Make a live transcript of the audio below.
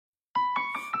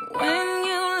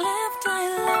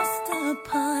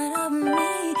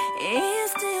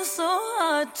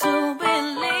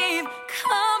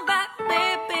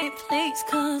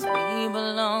we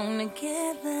belong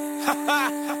together.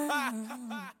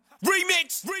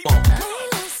 Remix!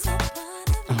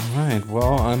 All right.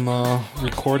 Well, I'm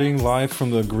recording live from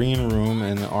the green room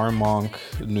in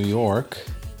Armonk, New York,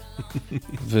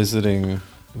 visiting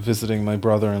my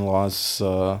brother-in-law's.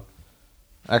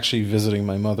 Actually, visiting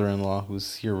my mother-in-law,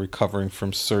 who's here recovering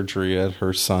from surgery at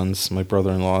her son's, my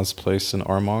brother-in-law's place in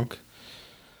Armonk.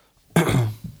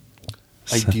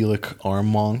 Idyllic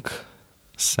Armonk.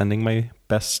 Sending my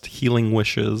best healing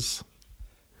wishes.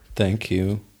 Thank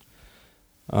you.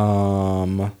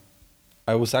 I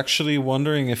was actually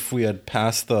wondering if we had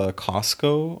passed the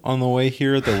Costco on the way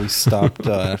here, that we stopped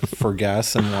for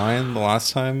gas and wine the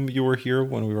last time you were here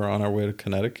when we were on our way to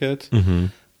Connecticut. Mm-hmm.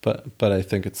 But I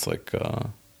think it's like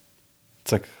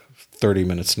 30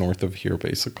 minutes north of here,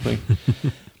 basically.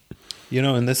 You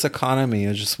know, in this economy,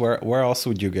 it's just where else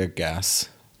would you get gas?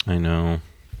 I know.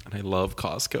 And I love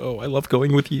Costco. I love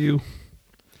going with you.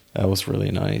 That was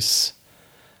really nice.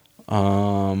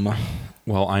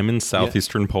 Well, I'm in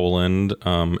southeastern Poland,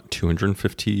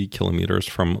 250 kilometers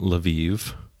from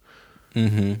Lviv,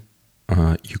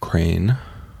 Ukraine.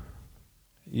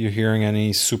 You hearing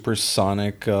any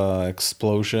supersonic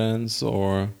explosions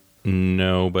or?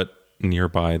 No, but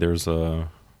nearby there's a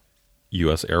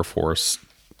U.S. Air Force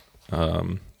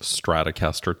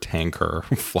Stratocaster tanker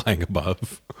flying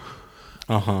above,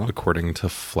 according to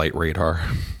flight radar.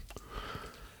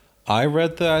 I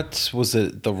read that, was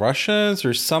it the Russians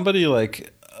or somebody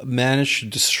managed to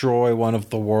destroy one of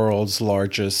the world's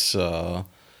largest... that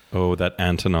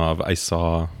Antonov I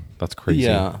saw. That's crazy.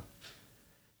 Yeah.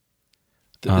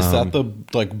 Is that the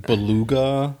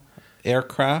Beluga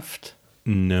aircraft?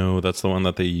 No, that's the one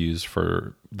that they use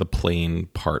for the plane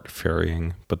part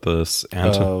ferrying. But this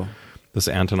Antonov's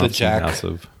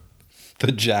massive.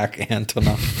 The Jack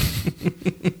Antonov.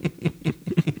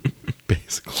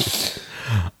 Basically.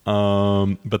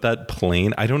 But that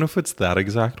plane, I don't know if it's that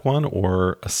exact one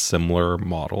or a similar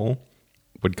model,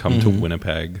 would come to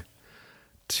Winnipeg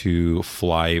to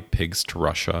fly pigs to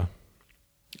Russia.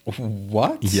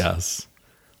 What? Yes.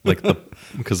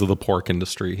 Because of the pork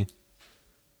industry.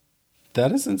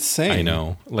 That is insane. I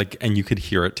know. And you could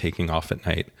hear it taking off at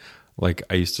night.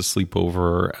 I used to sleep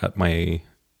over at my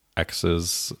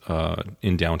ex's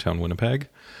in downtown Winnipeg,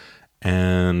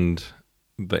 and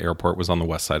the airport was on the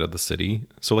west side of the city.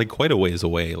 So quite a ways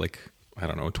away, I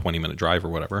don't know, a 20-minute drive or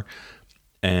whatever.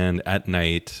 And at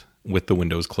night, with the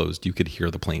windows closed, you could hear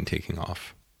the plane taking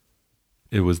off.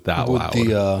 It was that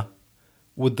loud.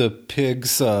 Would the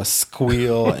pigs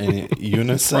squeal in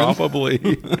unison? Probably.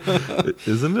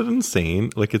 Isn't it insane?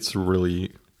 It's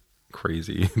really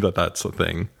crazy that that's a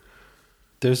thing.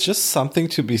 There's just something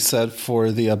to be said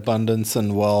for the abundance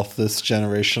and wealth this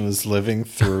generation is living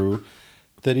through,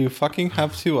 that you fucking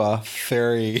have to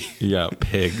ferry... Yeah,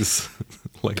 pigs.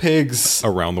 Pigs.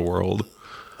 Around the world.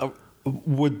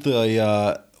 Would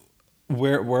the...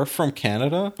 We're from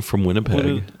Canada? From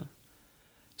Winnipeg.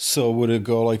 So would it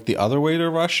go the other way to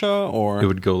Russia, or? It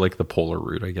would go the polar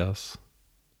route, I guess.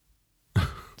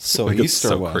 So east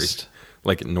or west?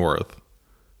 Crazy. North.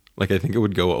 I think it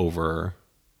would go over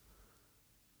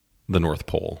the North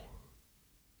Pole.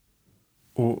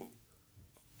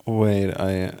 Wait,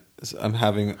 I'm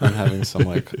having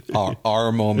some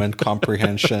our moment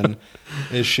comprehension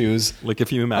issues.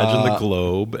 If you imagine the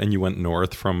globe and you went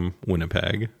north from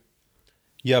Winnipeg.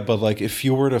 Yeah, but if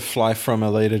you were to fly from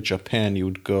LA to Japan, you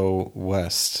would go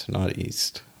west, not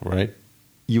east, right?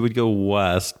 You would go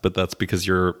west, but that's because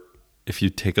if you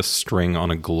take a string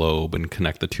on a globe and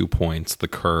connect the 2 points, the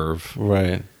curve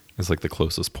is the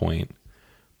closest point.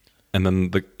 And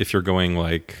then if you're going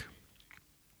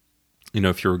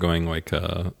if you were going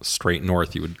straight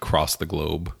north, you would cross the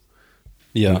globe.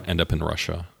 Yeah. And end up in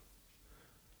Russia.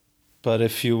 But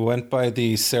if you went by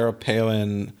the Sarah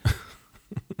Palin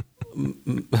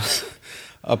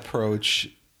approach,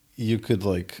 you could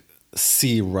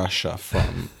see Russia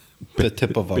from the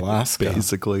tip of Alaska,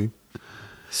 basically.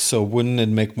 So wouldn't it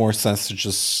make more sense to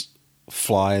just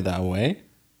fly that way?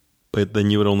 But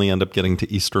then you would only end up getting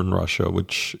to eastern Russia,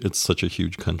 which it's such a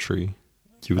huge country.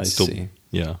 You would see.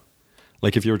 Yeah.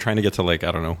 If you were trying to get to I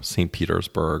don't know, St.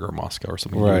 Petersburg or Moscow or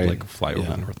something, you would fly over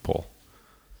the North Pole.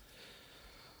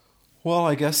 Well,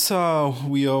 I guess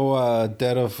we owe a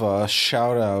debt of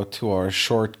shout out to our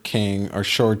short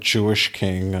Jewish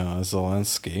king,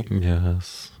 Zelensky.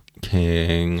 Yes,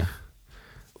 king.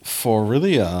 For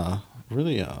really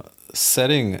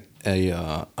setting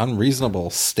a unreasonable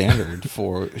standard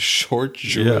for short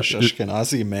Jewish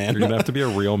Ashkenazi man. You're going to have to be a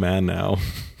real man now.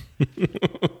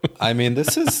 I mean,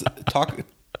 this is talk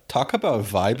about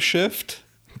vibe shift.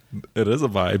 It is a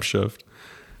vibe shift.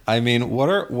 I mean, what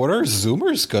are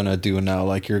Zoomers gonna do now?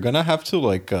 Like, you're gonna have to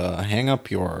like hang up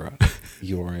your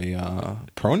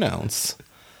pronouns.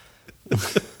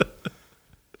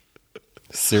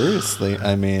 Seriously,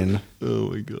 I mean,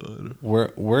 Oh my god.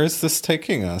 where is this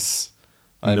taking us?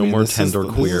 No more tender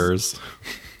queers.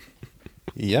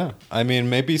 Yeah, I mean,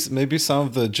 maybe some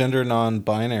of the gender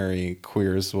non-binary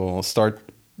queers will start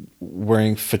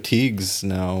wearing fatigues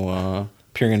now,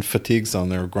 appearing in fatigues on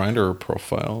their Grindr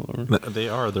profile. They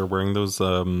are. They're wearing those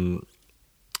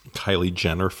Kylie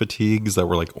Jenner fatigues that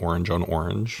were like orange on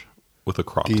orange with a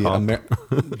crop top.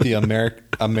 The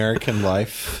American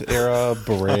Life era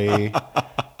beret.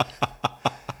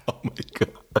 Oh my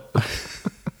god.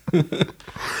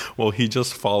 Well, he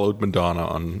just followed Madonna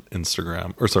on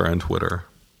Instagram, on Twitter,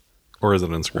 or is it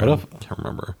Instagram? I can't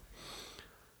remember.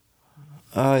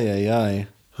 Ay.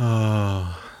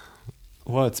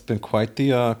 Well, it's been quite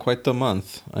the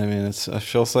month. I mean, it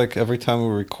feels like every time we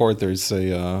record, there's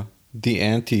the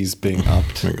ante's being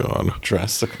upped. Oh my god,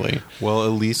 drastically. Well,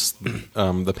 at least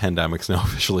the pandemic's now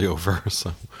officially over.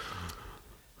 So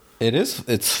it is.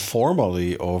 It's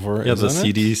formally over. Yeah, the isn't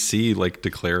it? CDC like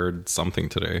declared something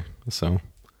today. So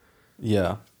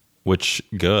yeah, which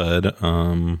good.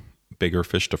 Bigger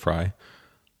fish to fry.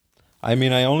 I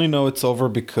mean, I only know it's over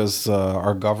because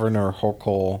our governor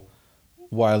Hochul,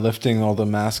 while lifting all the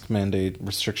mask mandate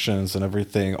restrictions and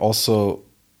everything, also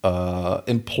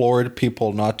implored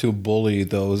people not to bully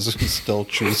those who still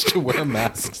choose to wear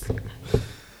masks. Wait,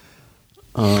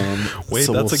 so that's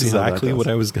we'll exactly what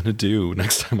I was going to do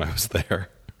next time I was there.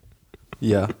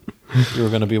 Yeah, you were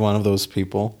going to be one of those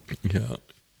people. Yeah.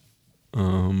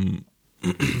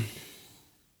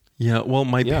 Yeah, well,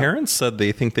 my parents said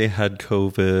they think they had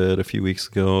COVID a few weeks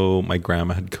ago. My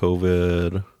grandma had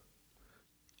COVID.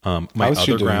 My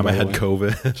other grandma had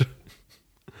COVID.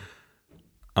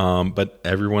 But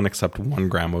everyone except one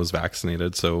grandma was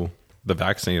vaccinated. So the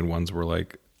vaccinated ones were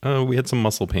like, oh, we had some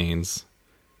muscle pains.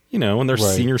 You know, and they're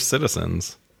senior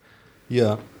citizens.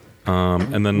 Yeah.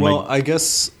 And then I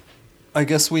guess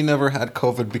we never had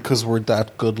COVID because we're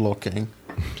that good looking.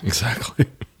 Exactly.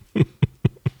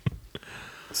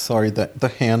 Sorry,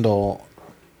 the handle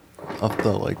of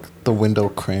the window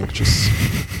crank just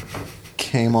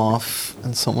came off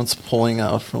and someone's pulling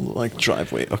out from the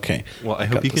driveway. Okay. Well, I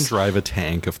hope you can drive a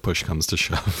tank if push comes to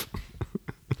shove.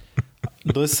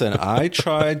 Listen, I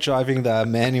tried driving that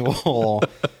manual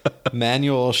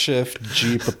shift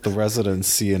Jeep at the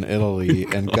residency in Italy,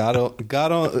 and God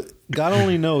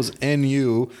only knows, and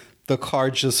the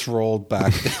car just rolled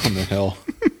back down the hill.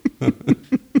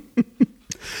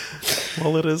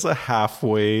 Well, it is a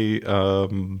halfway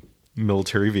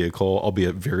military vehicle,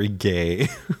 albeit very gay.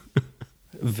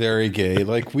 Very gay.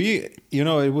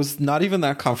 It was not even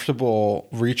that comfortable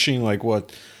reaching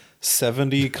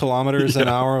 70 kilometers an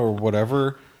hour or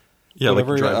whatever. Yeah,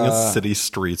 driving city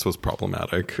streets was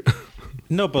problematic.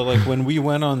 No, but when we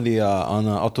went on the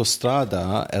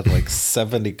autostrada at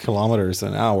 70 kilometers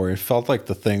an hour, it felt like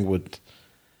the thing would.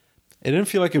 It didn't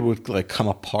feel like it would come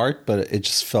apart, but it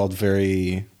just felt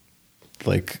very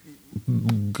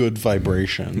good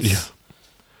vibrations. Yeah.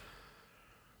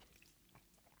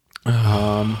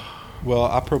 Well,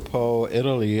 apropos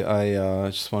Italy,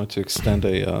 I just wanted to extend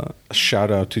a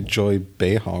shout out to Joy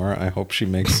Behar. I hope she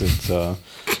makes it.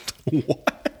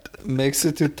 Makes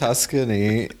it to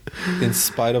Tuscany in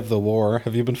spite of the war.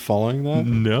 Have you been following that?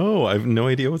 No, I have no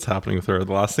idea what's happening with her.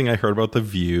 The last thing I heard about The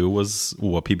View was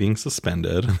Whoopi being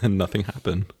suspended, and nothing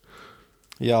happened.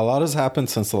 Yeah, a lot has happened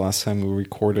since the last time we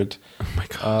recorded. Oh my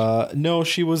god! No,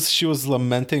 she was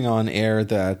lamenting on air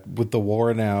that with the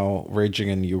war now raging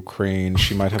in Ukraine,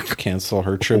 she might have to cancel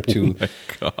her trip to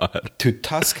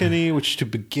Tuscany, which to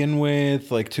begin with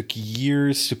took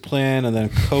years to plan, and then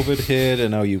COVID hit, and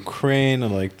now Ukraine,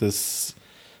 and this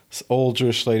old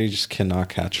Jewish lady just cannot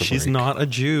catch a break. She's not a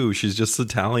Jew; she's just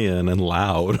Italian and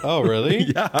loud. Oh, really?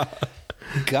 Yeah.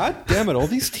 God damn it, all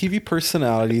these TV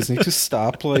personalities need to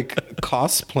stop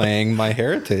cosplaying my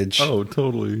heritage. Oh,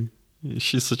 totally.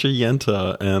 She's such a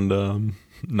yenta and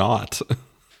not.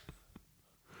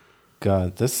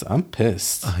 God, I'm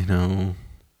pissed. I know.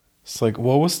 It's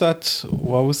what was that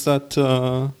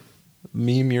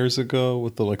meme years ago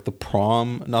with the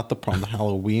prom, not the prom, the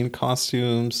Halloween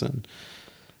costumes and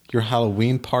your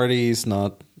Halloween parties,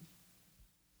 not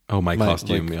my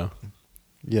costume, yeah.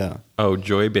 Yeah. Oh,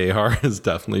 Joy Behar is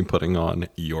definitely putting on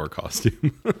your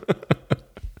costume.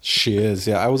 She is,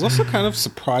 yeah. I was also kind of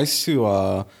surprised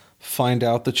to find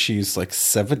out that she's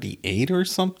 78 or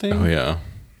something. Oh, yeah.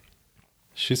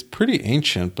 She's pretty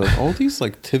ancient, but all these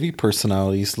TV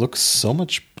personalities look so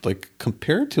much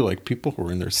compared to people who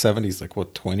were in their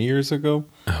 70s, 20 years ago?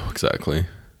 Oh, exactly.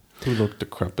 Who looked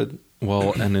decrepit.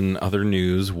 Well, and in other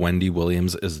news, Wendy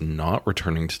Williams is not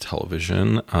returning to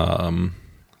television.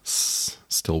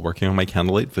 Still working on my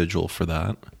candlelight vigil for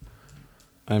that.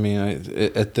 I mean,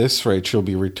 at this rate, she'll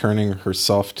be returning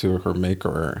herself to her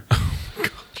maker.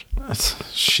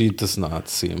 She does not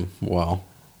seem well.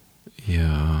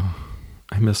 Yeah.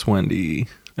 I miss Wendy.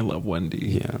 I love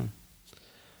Wendy. Yeah.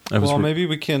 Well, maybe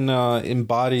we can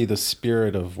embody the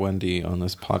spirit of Wendy on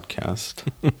this podcast.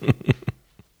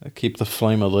 Keep the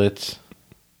flame lit.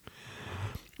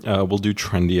 We'll do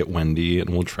trendy at Wendy,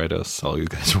 and we'll try to sell you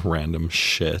guys random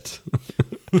shit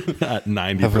at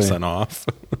 90% off.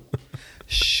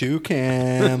 Shoe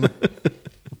cam.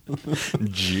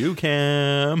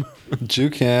 Jucam.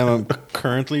 Jucam. I'm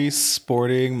currently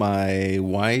sporting my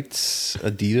white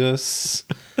Adidas.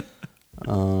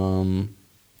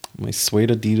 My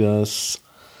suede Adidas.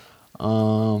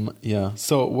 Yeah.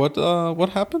 So what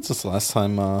happened since last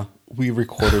time we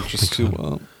recorded? Just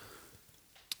to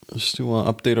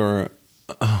update our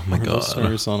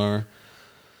listeners on our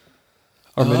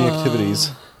many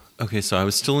activities. Okay, so I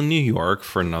was still in New York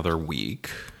for another week.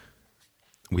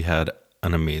 We had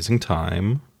an amazing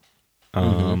time.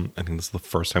 I think this is the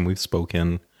first time we've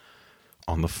spoken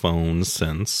on the phone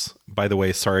since. By the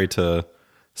way, sorry to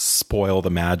spoil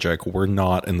the magic. We're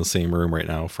not in the same room right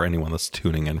now for anyone that's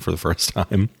tuning in for the first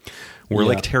time. We're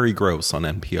like Terry Gross on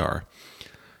NPR.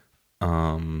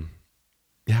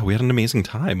 Yeah, we had an amazing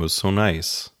time. It was so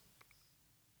nice.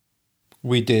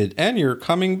 We did. And you're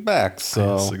coming back,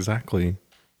 so... Yes, exactly.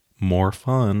 More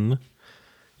fun.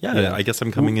 Yeah, I guess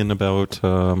I'm coming in about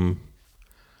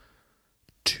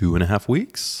 2.5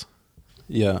 weeks.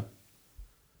 Yeah.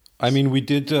 I mean, we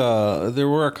did... there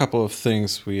were a couple of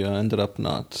things we ended up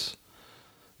not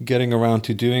getting around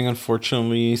to doing,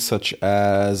 unfortunately, such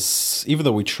as... Even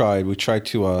though we tried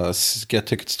to get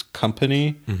tickets to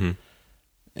Company. Mm-hmm.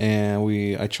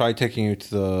 And I tried taking you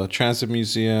to the Transit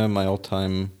Museum, my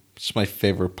all-time... It's my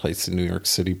favorite place in New York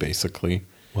City, basically.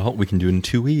 Well, we can do it in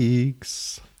 2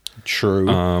 weeks.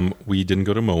 True. We didn't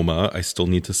go to MoMA. I still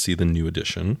need to see the new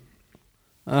edition.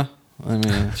 I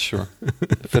mean, sure.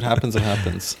 If it happens, it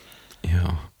happens.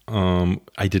 Yeah.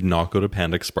 I did not go to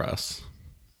Panda Express.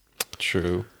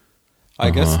 True. I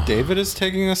guess David is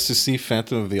taking us to see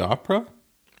Phantom of the Opera?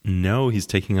 No, he's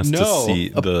taking us to see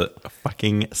the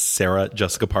fucking Sarah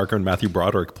Jessica Parker and Matthew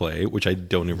Broderick play, which I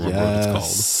don't even remember what it's called.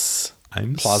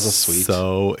 I'm Plaza Suite.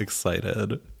 So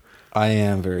excited. I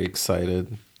am very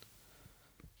excited.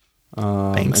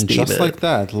 Thanks, and David. just like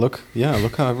that, look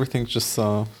how everything just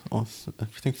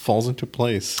everything falls into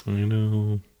place. I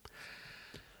know.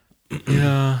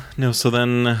 Yeah. No. So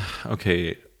then,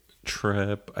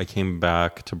 trip. I came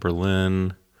back to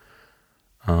Berlin.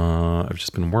 I've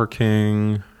just been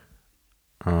working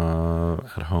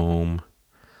at home,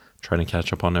 trying to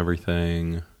catch up on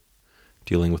everything,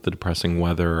 dealing with the depressing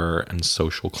weather and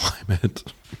social climate.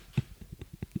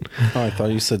 Oh, I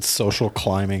thought you said social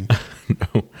climbing.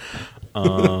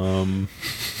 No.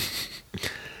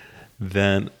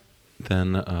 Then had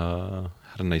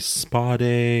a nice spa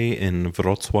day in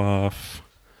Wrocław.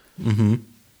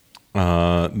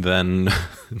 Mm-hmm. Then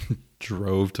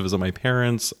drove to visit my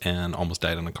parents and almost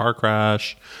died in a car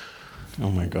crash. Oh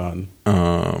my God.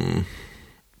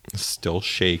 Still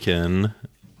shaken.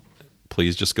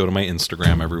 Please just go to my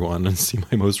Instagram, everyone, and see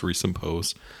my most recent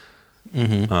post.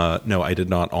 Mm-hmm. No, I did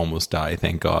not almost die,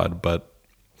 thank God, but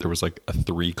there was like a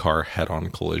 3-car head-on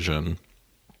collision.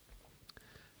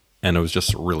 And it was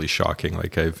just really shocking.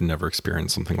 Like, I've never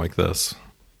experienced something like this,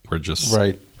 where it just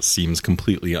seems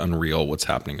completely unreal what's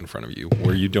happening in front of you,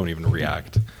 where you don't even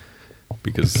react.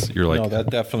 Because you're like... No, that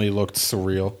definitely looked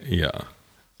surreal. Yeah.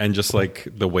 And just like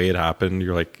the way it happened,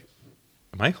 you're like,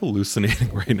 am I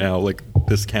hallucinating right now? Like,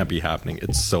 this can't be happening.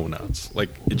 It's so nuts. Like,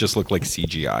 it just looked like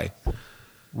CGI.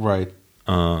 Right.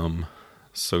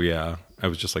 So yeah, I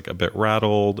was just like a bit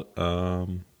rattled,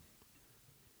 and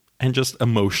just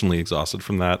emotionally exhausted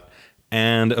from that,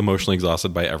 and emotionally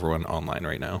exhausted by everyone online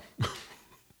right now.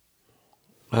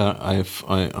 I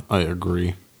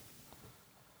agree.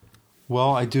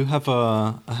 Well, I do have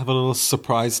a little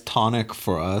surprise tonic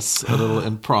for us, a little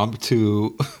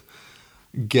impromptu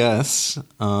guest. You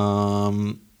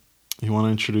want to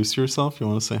introduce yourself? You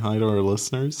want to say hi to our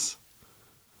listeners?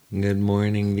 Good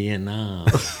morning, Vietnam.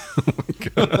 Oh my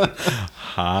God.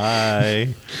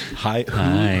 Hi.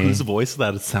 Whose voice is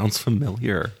that? It sounds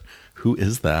familiar. Who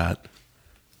is that?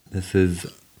 This is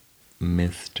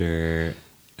Mr.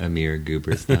 Amir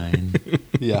Guberstein.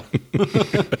 Yeah.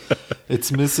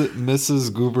 It's Mrs.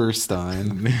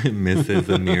 Guberstein. Mrs.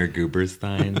 Amir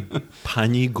Guberstein.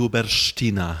 Pani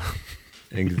Guberstina.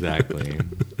 Exactly.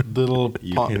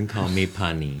 You can call me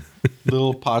Pani.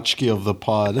 Little Potchki of the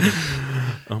pod.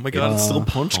 Oh my god, it's still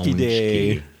Ponchki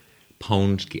Day.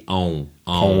 Ponchki. Oh.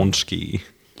 Ponchki.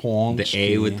 The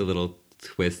A with the little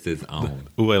twist is on.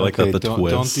 Ooh, I like that, the don't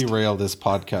twist. Don't derail this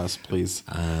podcast, please.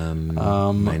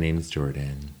 My name's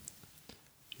Jordan.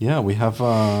 Yeah, we have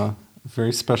a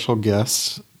very special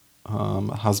guest,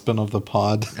 husband of the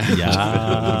pod,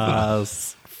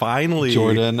 Yes. Finally.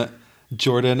 Jordan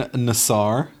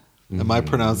Nassar. Am I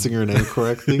pronouncing your name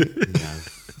correctly? Yes.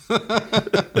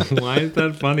 Why is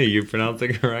that funny? You pronounce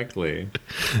it correctly.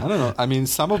 I don't know. I mean,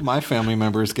 some of my family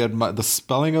members get the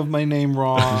spelling of my name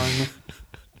wrong.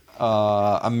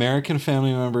 American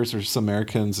family members, or just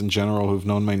Americans in general who've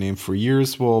known my name for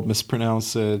years, will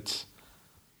mispronounce it.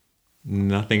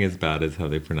 Nothing as bad as how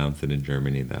they pronounce it in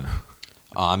Germany, though.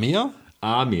 Amia?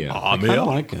 Amia. I kind of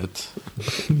like it.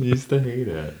 Used to hate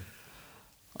it.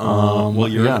 Well,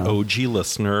 you're yeah. an OG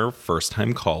listener, first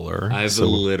time caller. I've so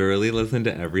literally listened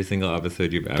to every single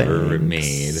episode you've ever thanks.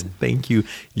 made. Thank you.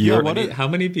 Yeah, You're How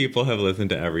many people have listened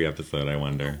to every episode, I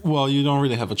wonder? Well, you don't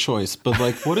really have a choice, but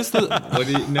like, what is the What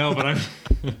do you, no, but I'm...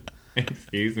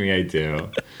 Excuse me, I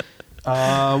do.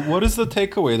 what is the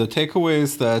takeaway? The takeaway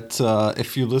is that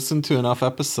if you listen to enough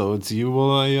episodes, you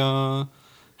will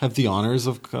have the honors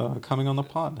of coming on the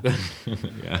pod.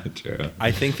 Yeah, true.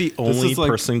 I think the only is like-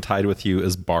 person tied with you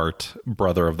is Bart,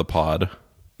 brother of the pod.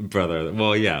 Brother.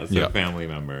 Well, yeah, so Yeah. family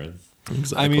members.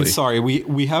 Exactly. I mean, sorry,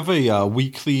 we have a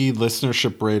weekly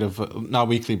listenership rate of not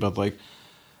weekly, but like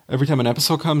every time an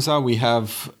episode comes out, we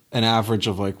have an average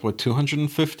of like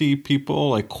 250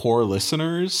 people, like core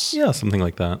listeners. Yeah, something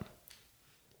like that.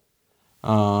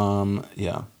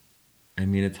 Yeah. I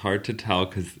mean, it's hard to tell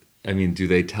because, I mean, do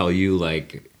they tell you,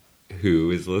 like,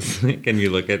 who is listening? Can you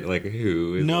look at, like,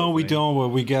 who is No, we listening? don't. But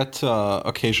we get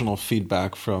occasional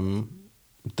feedback from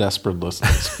desperate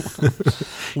listeners.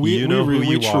 You know who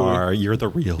you truly- are. You're the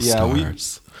real Yeah,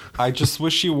 stars. I just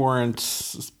wish you weren't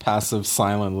passive,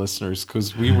 silent listeners,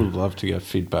 because we would love to get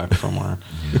feedback from our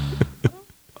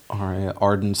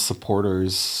ardent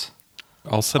supporters.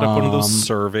 I'll set up one of those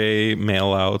survey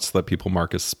mail outs that people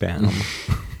mark as spam.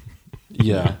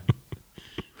 Yeah.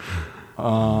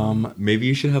 Maybe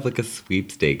you should have, like, a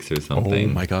sweepstakes or Oh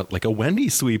something. my god, like a Wendy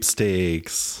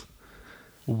sweepstakes.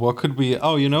 What could we?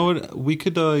 Oh, you know what? We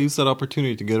could use that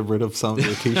opportunity to get rid of some of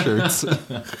the T-shirts.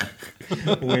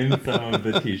 Win some of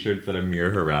the t-shirts that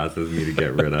Amir harasses me to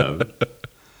get rid of.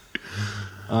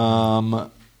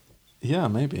 Yeah,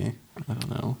 maybe. I don't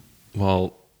know.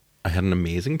 Well, I had an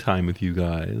amazing time with you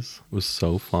guys. It was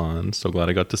so fun. So glad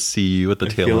I got to see you at the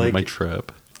tail feel end of like- my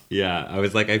trip. Yeah, I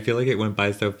was like, I feel like it went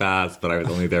by so fast, but I was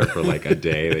only there for, like, a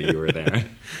day that you were there.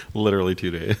 Literally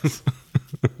 2 days.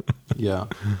 Yeah.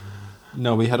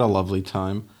 No, we had a lovely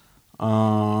time.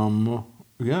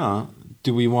 Yeah.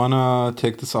 Do we want to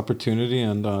take this opportunity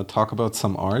and talk about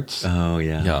some art? Oh,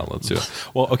 yeah. Yeah, let's do it.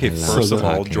 Well, okay, I love first of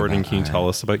all, talking Jordan, about can you art. tell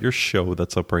us about your show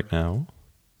that's up right now?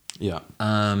 Yeah.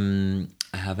 I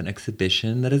have an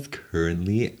exhibition that is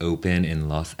currently open in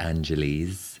Los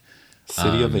Angeles.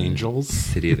 City of Angels.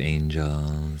 City of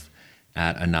Angels,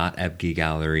 at Anat Ebgi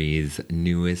Gallery's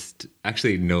newest,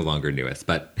 actually no longer newest,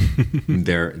 but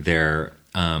their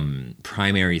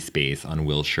primary space on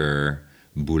Wilshire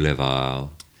Boulevard.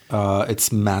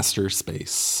 It's Master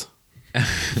Space.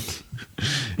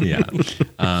 Yeah.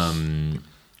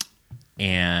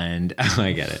 And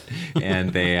I get it.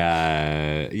 And they,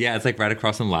 yeah, it's like right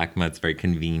across from LACMA. It's very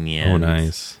convenient. Oh,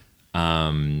 nice.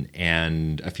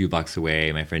 And a few blocks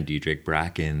away, my friend Diedrich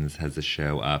Brackens has a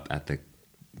show up at the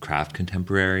Craft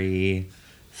Contemporary.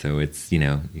 So it's, you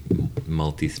know,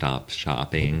 multi-stop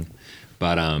shopping.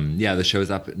 But yeah, the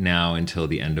show's up now until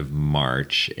the end of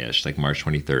March-ish, like March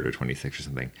 23rd or 26th or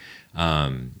something.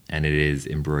 And it is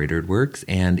embroidered works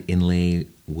and inlay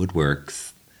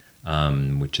woodworks,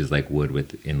 which is like wood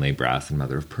with inlay brass and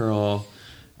mother of pearl.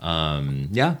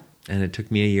 Yeah. And it took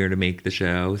me a year to make the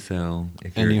show, so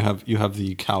if And you have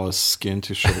the callous skin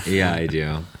to show for yeah, it. I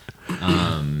do.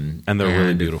 And they're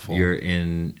really And beautiful.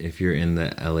 If you're in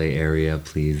the LA area,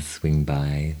 please swing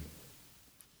by.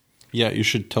 Yeah, you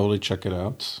should totally check it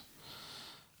out.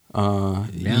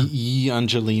 Yeah.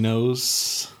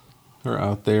 Angelinos are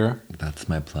out there. That's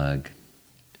my plug.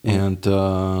 And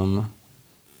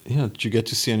yeah, did you get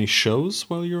to see any shows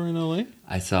while you were in LA?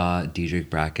 I saw Diedrich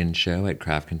Bracken's show at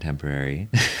Craft Contemporary.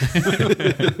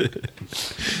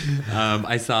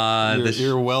 I saw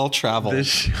You're well traveled.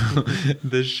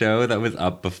 the show that was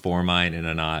up before mine in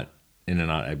Anat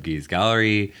Ebgi's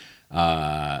gallery.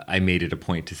 I made it a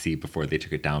point to see before they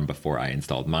took it down before I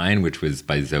installed mine, which was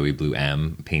by Zoe Blue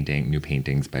M, new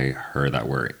paintings by her that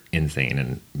were insane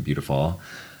and beautiful.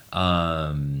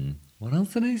 What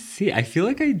else did I see? I feel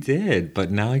like I did,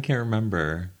 but now I can't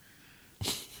remember.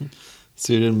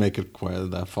 So you didn't make it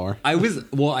quite that far.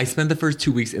 I spent the first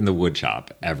 2 weeks in the wood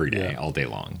shop every day, Yeah. all day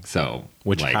long. So,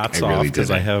 Which like, hats I off really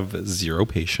because I did it. have zero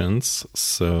patience.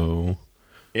 So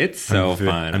It's so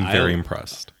fun. I'm very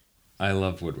impressed. I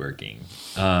love woodworking.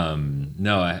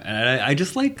 No, I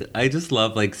just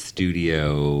love like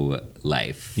studio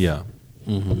life. Yeah.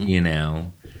 You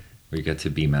know, where you get to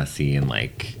be messy and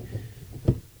like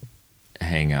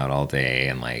hang out all day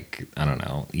and like, I don't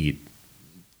know, eat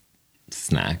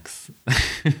snacks.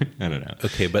 I don't know.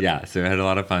 Okay, but yeah, so I had a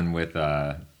lot of fun with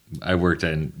I worked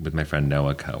with my friend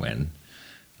Noah Cohen,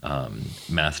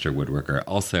 master woodworker.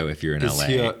 Also, if you're in Is LA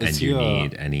he and you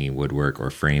need any woodwork or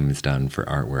frames done for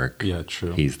artwork, Yeah,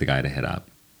 true. he's the guy to hit up.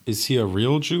 Is he a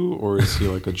real Jew or is he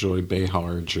like a Joy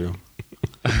Behar Jew?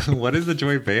 What is a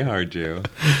Joy Behar Jew?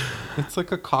 It's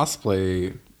like a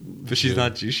cosplay. But she's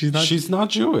not. She's not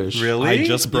Jewish. Really? I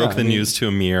just broke Yeah, the I mean- news to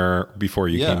Amir before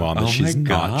you Yeah. came on that Oh she's my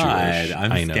not god! Jewish.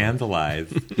 I'm I know.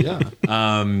 scandalized. Yeah.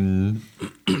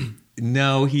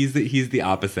 No, he's the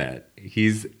opposite.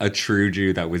 He's a true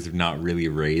Jew that was not really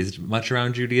raised much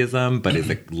around Judaism, but is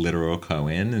a literal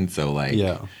Cohen, and so like,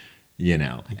 Yeah. you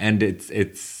know, and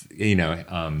it's you know,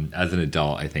 as an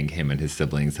adult, I think him and his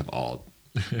siblings have all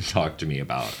talked to me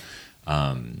about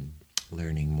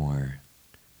learning more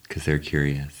because they're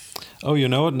curious. Oh, you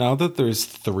know what? Now that there's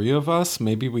 3 of us,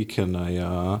 maybe we can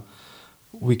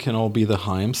all be the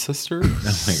Haim sisters.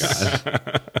 Oh my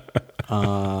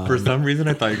gosh. For some reason,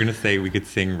 I thought you were going to say we could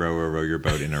sing "Row, row, row your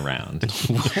boat" in a round.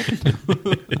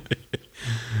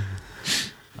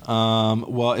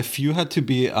 Well, if you had to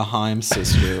be a Haim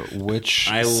sister, which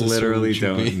I sister literally would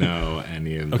you be? don't know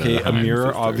any of Okay, the Haim Amir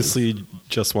sisters. obviously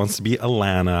just wants to be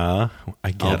Alana.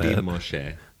 I I'll get be it.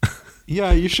 Moshe.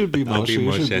 Yeah, you should be I'll Moshe. be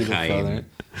You should Moshe be the Chaim. father.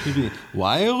 You'd be,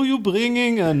 why are you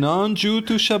bringing a non-Jew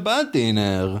to Shabbat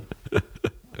dinner?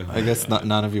 I guess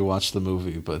none of you watched the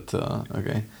movie, but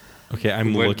okay. Okay,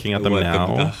 I'm looking at them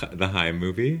now. The Haim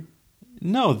movie?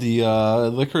 No, the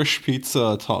Licorice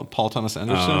Pizza Paul Thomas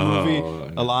Anderson movie.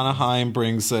 Alana Haim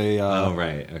brings a. Oh,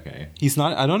 right. Okay. He's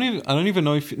not. I don't even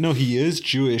know if. No, he is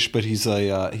Jewish, but he's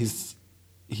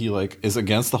he like is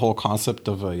against the whole concept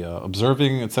of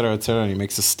observing, etc., etc., and he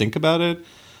makes a stink about it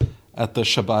at the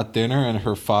Shabbat dinner. And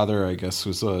her father, I guess,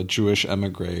 who's a Jewish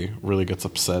emigre, really gets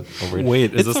upset over it.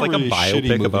 Wait, is It's this like really a shitty biopic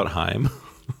movie. about Haim?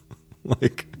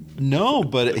 Like, No,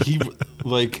 but he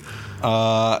like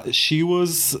she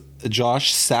was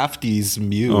Josh Safdie's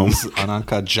muse on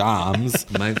Anka Jams.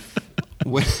 My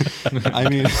I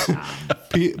mean,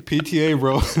 PTA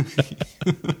wrote.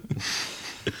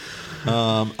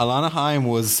 Alana Haim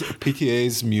was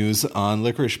PTA's muse on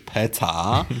Licorice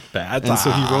Peta, and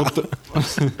so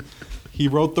he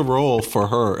wrote the role for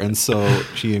her, and so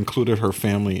he included her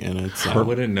family in it. I So.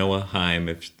 wouldn't know a Haim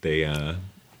if they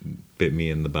bit me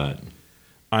in the butt.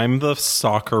 I'm the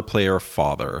soccer player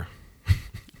father.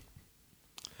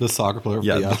 The soccer player,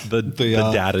 Yeah, the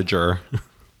dadager.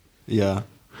 Yeah,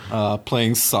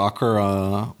 playing soccer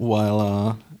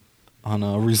while on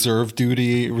a reserve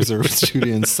duty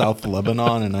in South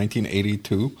Lebanon in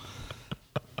 1982.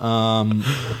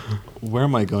 Where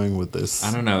am I going with this?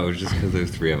 I don't know. It was just because there's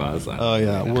 3 of us. Oh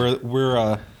yeah,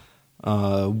 we're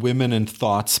Women in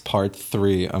Thoughts Part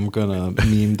 3. I'm gonna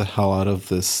meme the hell out of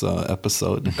this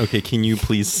episode. Okay, can you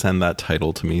please send that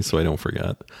title to me so I don't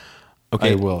forget?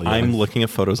 Okay, I will, yeah. I'm looking at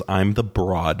photos. I'm the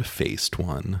broad-faced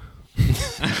one.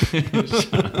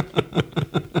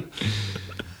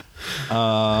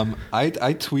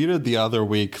 I tweeted the other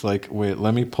week, like, wait,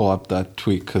 let me pull up that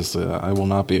tweet because I will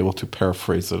not be able to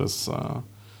paraphrase it as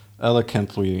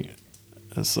eloquently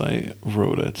as I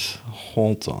wrote it.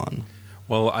 Hold on.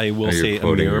 Well, I will You're say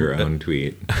quoting Amir, your own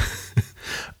tweet.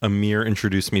 Amir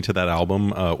introduced me to that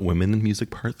album, Women in Music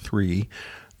Part 3,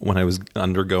 when I was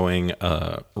undergoing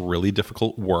a really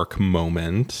difficult work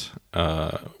moment,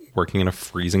 working in a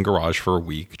freezing garage for a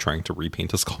week, trying to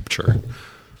repaint a sculpture.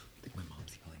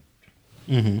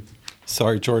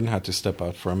 Sorry, Jordan had to step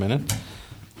out for a minute.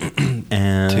 Taking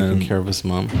And care of his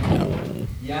mom.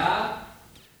 Yeah.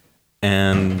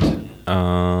 and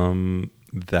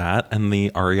that and the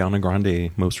Ariana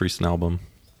Grande most recent album,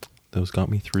 those got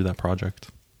me through that project.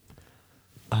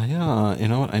 You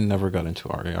know what? I never got into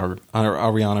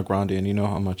Ariana Grande, and you know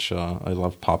how much I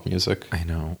love pop music. I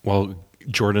know. Well,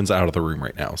 Jordan's out of the room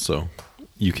right now, so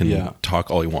you can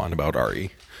talk all you want about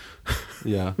Ari.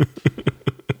 Yeah.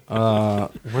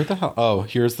 Where the hell? Oh,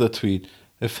 here's the tweet.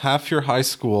 If half your high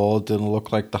school didn't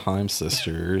look like the Haim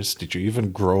sisters, did you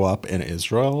even grow up in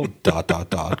Israel? ...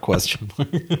 Question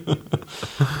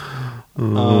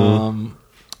mark.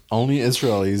 Only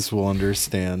Israelis will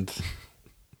understand.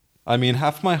 I mean,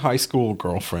 half my high school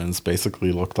girlfriends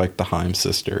basically looked like the Haim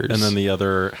sisters. And then the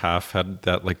other half had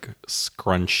that like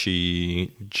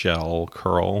scrunchy gel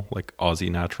curl, like Aussie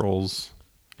Naturals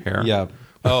hair. Yeah.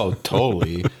 Oh,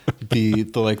 totally. the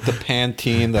like the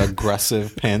Pantene, the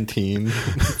aggressive Pantene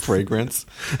fragrance.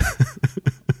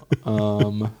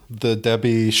 The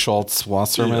Debbie Schultz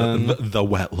Wasserman, The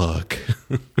wet look.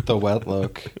 the wet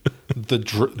look, the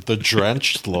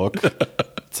drenched look.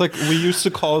 It's like we used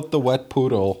to call it the wet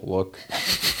poodle look.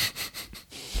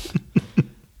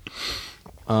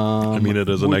 I mean, it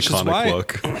is an iconic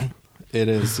look. It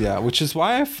is, yeah. Which is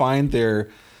why I find their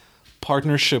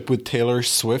partnership with Taylor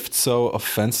Swift so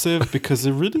offensive, because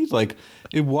it really like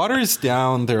it waters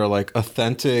down their like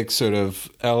authentic sort of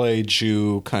LA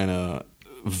Jew kind of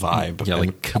vibe. Yeah, and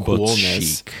like kibbutz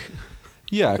coolness. chic.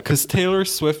 Yeah, because Taylor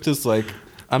Swift is like,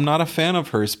 I'm not a fan of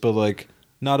hers, but like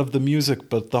not of the music,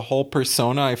 but the whole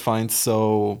persona I find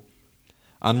so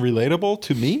unrelatable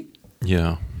to me.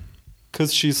 Yeah.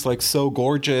 Because she's like so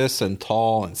gorgeous and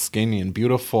tall and skinny and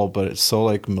beautiful, but it's so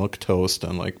like milquetoast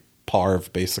and like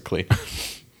parv basically.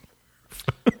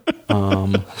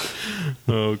 Oh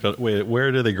god, wait,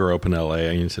 where do they grow up in LA?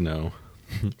 I need to know.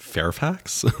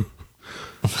 Fairfax?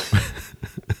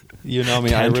 You know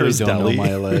me, I really Cantor's don't Deli. know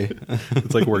my LA.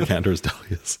 It's like where Cantor's Deli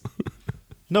is.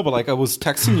 No, but like I was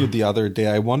texting you the other day.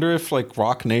 I wonder if like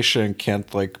Rock Nation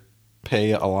can't like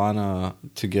pay Alana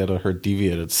to get her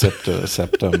deviated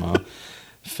septum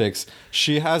fix.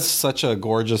 She has such a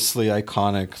gorgeously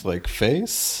iconic like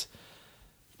face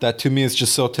that to me is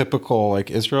just so typical like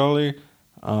Israeli.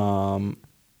 Yeah.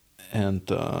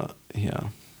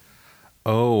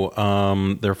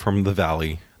 Oh, they're from the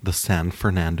valley, the San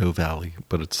Fernando Valley,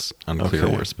 but it's unclear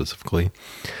Okay. where specifically.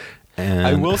 And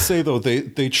I will say though,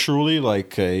 they truly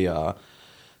like they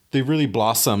really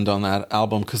blossomed on that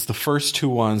album, because the first two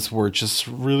ones were just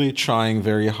really trying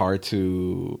very hard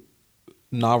to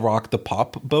not rock the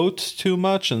pop boat too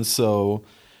much, and so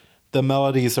the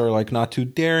melodies are like not too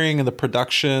daring, and the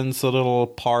production's a little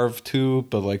parv too.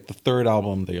 But like the third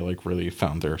album, they like really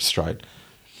found their stride.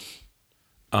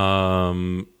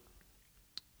 I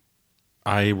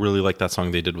really like that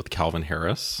song they did with Calvin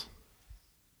Harris.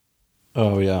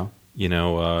 Oh yeah, You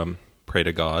know, Pray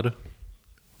to God.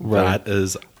 right. That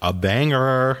is a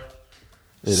banger.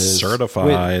 It is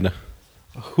Certified. Wait,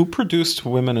 who produced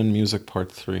Women in Music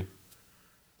Part 3?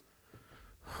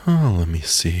 Oh, let me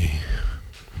see.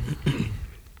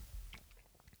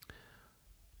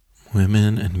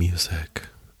 Women and music.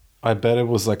 I bet it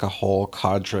was like a whole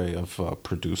cadre of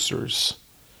producers.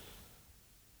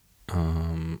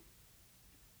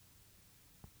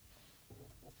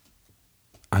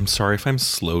 I'm sorry if I'm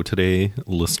slow today,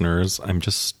 listeners. I'm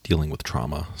just dealing with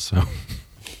trauma. So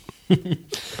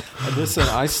Listen,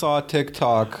 I saw a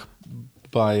TikTok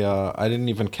by I didn't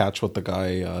even catch what the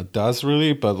guy does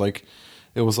really, but like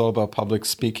it was all about public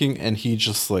speaking, and he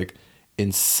just like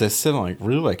insisted on like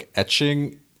really like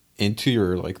etching into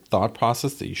your like thought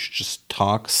process that you should just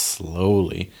talk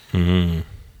slowly.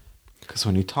 Because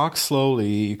when you talk slowly,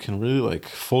 you can really like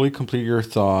fully complete your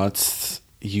thoughts.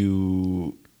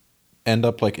 You end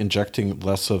up like injecting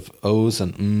less of O's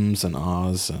and ums and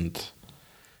ahs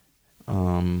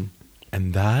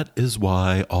And that is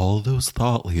why all those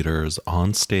thought leaders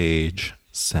on stage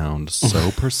sound so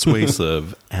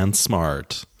persuasive and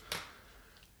smart.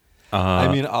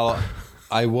 I mean,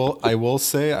 I will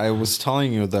say, I was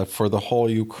telling you that for the whole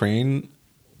Ukraine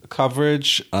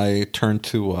coverage, I turned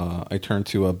to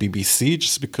BBC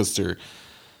just because they're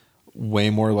way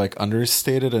more like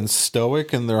understated and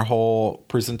stoic in their whole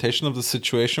presentation of the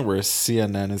situation, whereas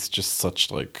CNN is just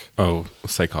such like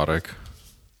Psychotic.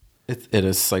 it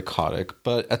is psychotic.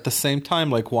 But at the same time,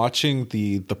 like watching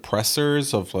the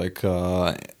pressers of like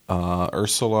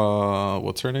Ursula,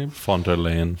 what's her name? Von der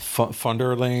Leyen. Von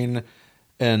der Leyen,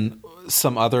 and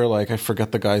some other like I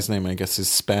forget the guy's name. I guess he's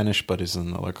Spanish, but he's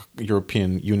in the like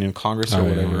European Union Congress or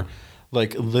whatever. Yeah.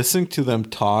 Like listening to them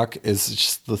talk is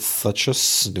just such a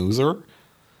snoozer.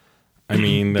 I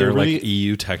mean, they're really- like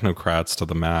EU technocrats to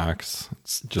the max.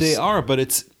 It's just They are, but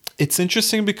it's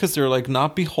interesting because they're like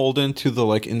not beholden to the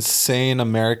like insane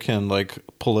American like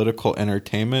political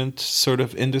entertainment sort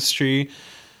of industry.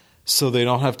 So they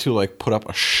don't have to like put up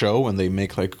a show and they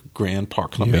make like grand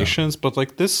proclamations. But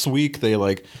like this week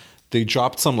they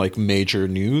dropped some like major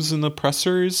news in the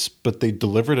pressers, but they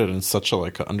delivered it in such a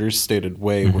like understated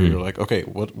way where you're like, okay,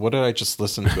 what did I just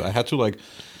listen to? I had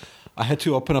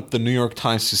to open up the New York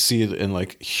Times to see it in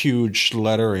like huge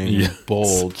lettering,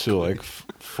 bold, to like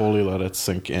fully let it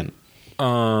sink in.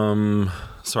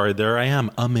 sorry, there I am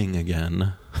umming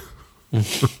again.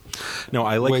 No,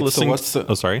 I like Wait, so listening. what's the-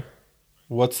 Oh, sorry.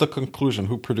 What's the conclusion?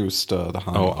 Who produced the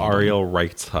Haim Oh, album? Ariel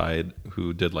Reichside,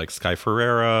 who did like Sky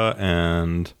Ferreira,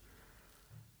 and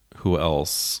who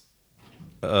else?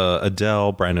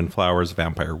 Adele, Brandon Flowers,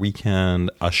 Vampire Weekend,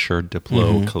 Usher,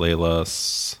 Diplo, Kalela,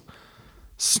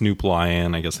 Snoop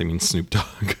Lion. I guess they mean Snoop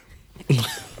Dogg.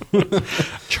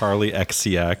 Charlie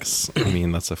XCX. I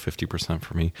mean, that's a 50%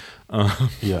 for me.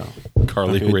 Yeah.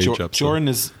 Carly Okay, Rae Jo-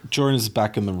 Jepsen. Jordan is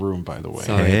back in the room, by the way.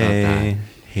 Sorry about that.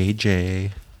 Hey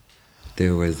Jay.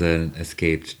 There was an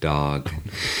escaped dog.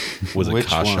 Was it Which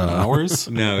Kasha? one? Ours?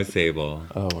 No, Sable.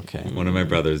 Oh, okay. One of my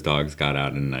brother's dogs got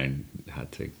out, and I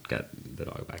had to get the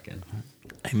dog back in.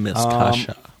 I miss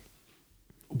Kasha.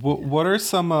 What are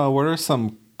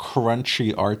some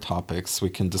crunchy art topics we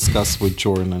can discuss with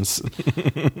Jordan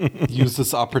and use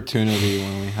this opportunity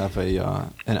when we have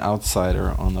an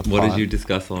outsider on the pod What did you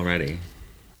discuss already?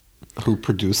 who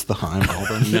produced the Haim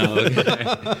album? No,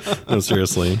 okay. No,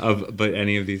 seriously. But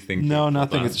any of these things? No, you've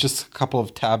nothing. done? It's just a couple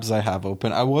of tabs I have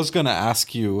open. I was going to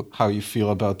ask you how you feel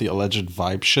about the alleged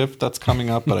vibe shift that's coming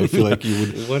up, but I feel like you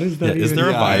would... What is that? Yeah, is even?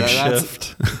 there a vibe that's-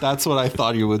 shift? That's what I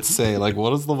thought you would say. Like,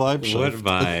 what is the vibe shift? What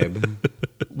vibe?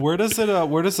 Where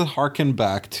does it harken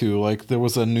back to? Like, there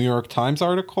was a New York Times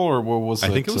article, or what was it?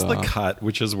 I think it was The Cut,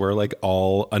 which is where like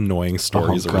all annoying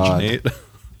stories God. originate.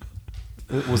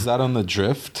 Was that on the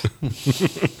Drift?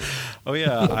 Oh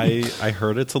yeah, I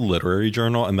heard it's a literary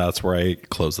journal, and that's where I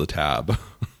close the tab.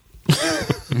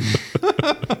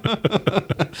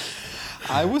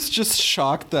 I was just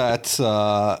shocked that.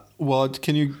 Well,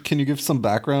 can you give some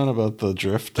background about the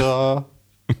Drift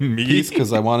Me? piece?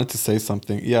 Because I wanted to say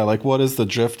something. Yeah, like what is the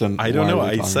Drift? And I don't why know. are we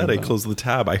I talking said I about it? closed the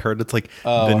tab. I heard it's like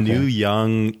Oh, the okay. new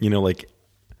young, like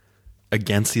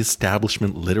against the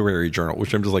establishment literary journal,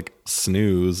 which I'm just like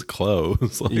snooze,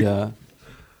 close. Like, Yeah.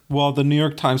 Well, the New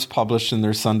York Times published in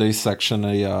their Sunday section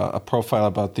a profile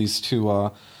about these two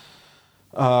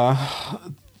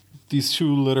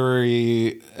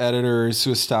literary editors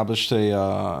who established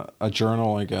a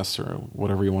journal, I guess, or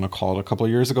whatever you want to call it, a couple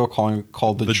of years ago,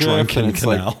 called the the Drift, drunken and it's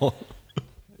like, canal.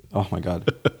 oh my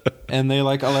god, and they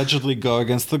like allegedly go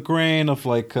against the grain of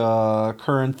like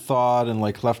current thought and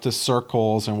like leftist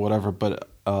circles and whatever, but.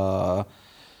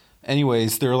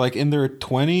 Anyways, they're like in their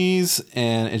 20s,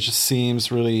 and it just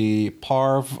seems really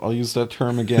parv. I'll use that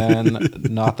term again.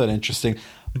 Not that interesting,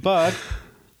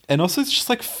 and also it's just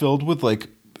like filled with like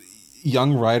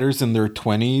young writers in their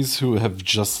 20s who have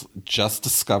just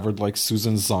discovered like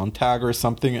Susan Sontag or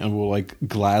something, and will like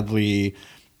gladly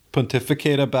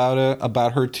pontificate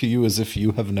about her to you as if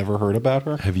you have never heard about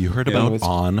her. Have you heard Yeah. about Anyways.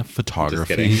 On Just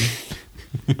Photography?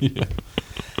 kidding.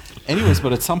 Anyways,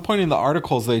 but at some point in the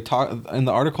article they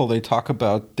talk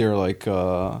about their like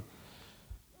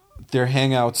their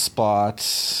hangout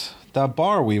spot, that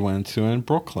bar we went to in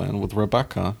Brooklyn with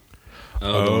Rebecca,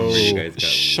 Oh, the one where you guys got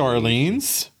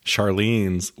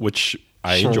Charlene's. which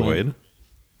I Charlene. enjoyed.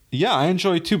 Yeah, I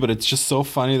enjoy it too, but it's just so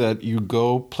funny that you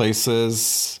go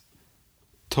places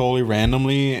totally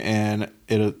randomly, and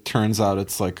it turns out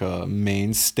it's like a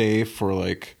mainstay for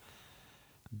like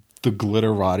the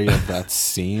glitterati of that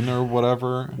scene or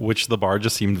whatever. Which the bar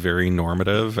just seemed very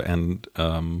normative and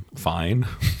fine.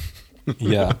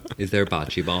 Yeah. Is there a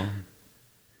bocce ball?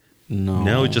 No.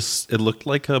 No, just it looked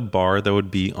like a bar that would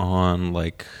be on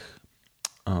like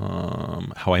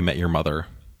How I Met Your Mother.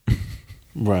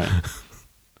 Right.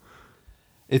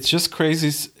 It's just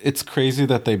crazy. It's crazy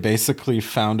that they basically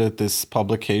founded this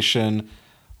publication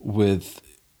with,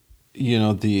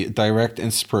 the direct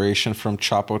inspiration from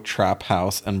Chapo Trap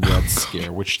House and Red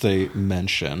Scare, which they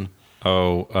mention.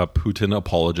 Oh, a Putin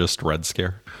apologist Red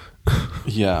Scare.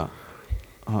 Yeah.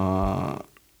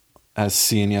 As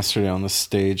seen yesterday on the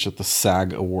stage at the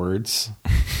SAG Awards,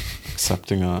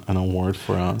 accepting an award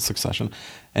for Succession.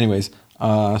 Anyways,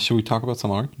 should we talk about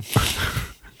some art?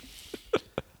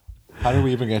 How did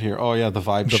we even get here? Oh, yeah, the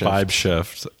vibe shift. The vibe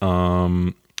shift.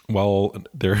 Well,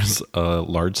 there's a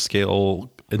large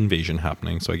scale invasion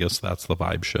happening, so I guess that's the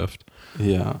vibe shift.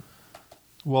 Yeah.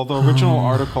 Well, the original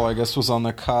article, I guess, was on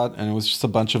The Cut, and it was just a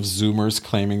bunch of Zoomers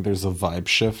claiming there's a vibe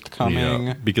shift coming.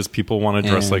 Yeah, because people want to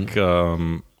dress And-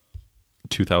 like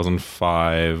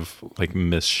 2005 like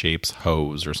Miss Shapes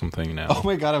hose or something now. Oh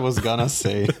my god, I was gonna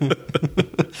say.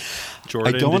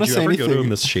 Jordan, I don't wanna did you say ever go to a anything.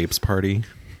 Miss Shapes party?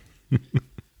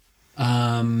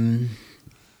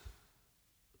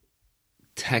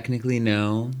 Technically,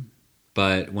 no.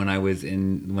 But when I was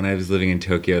living in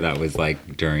Tokyo, that was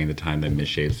like during the time that Miss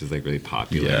Shapes was like really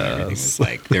popular. And everything Yes. was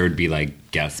like there would be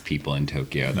like guest people in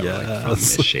Tokyo that were like from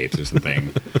Yes. Miss Shapes or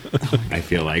something. I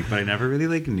feel like, but I never really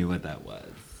like knew what that was.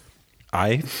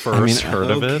 I first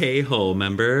heard of it. K-hole,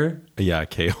 remember? Yeah,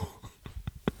 K-hole.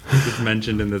 It's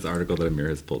mentioned in this article that Amir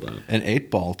has pulled up. An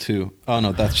 8-ball too. Oh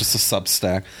no, that's just a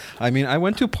Substack. I mean, I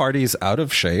went to parties out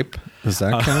of shape. Does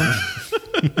that count?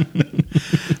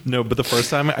 No, but the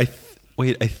first time I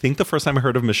think the first time I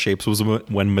heard of Misshapes was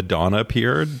when Madonna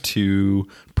appeared to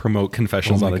promote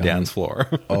Confessions on a Dance Floor.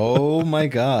 Oh my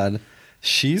God.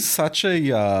 She's such a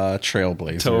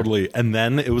trailblazer. Totally. And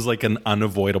then it was like an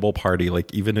unavoidable party.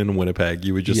 Like even in Winnipeg,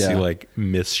 you would just see like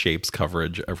Misshapes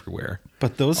coverage everywhere.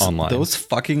 But those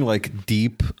fucking like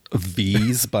deep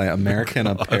V's by American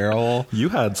Apparel. You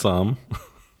had some.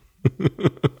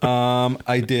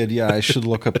 I did. Yeah, I should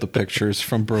look up the pictures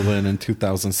from Berlin in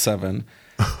 2007.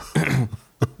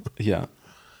 Yeah.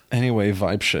 Anyway,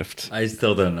 Vibe Shift. I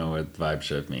still don't know what vibe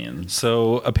shift means.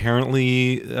 So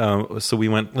apparently, so we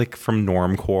went like from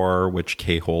Normcore, which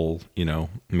K-hole,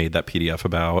 made that PDF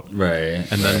about. Right.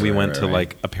 And then we went to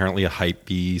like apparently a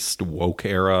Hypebeast woke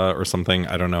era or something.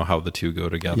 I don't know how the two go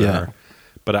together. Yeah.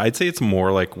 But I'd say it's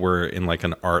more like we're in like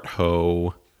an art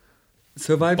ho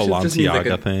So vibe shift just means like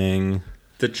Balenciaga thing.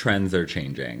 the trends are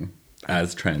changing,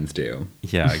 as trends do.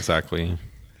 Yeah, exactly.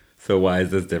 So why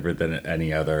is this different than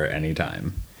any other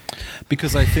anytime?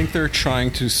 Because I think they're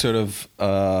trying to sort of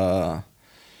I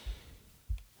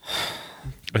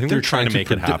think they're trying to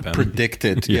make it happen. Predict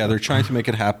it. Yeah, they're trying to make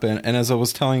it happen. And as I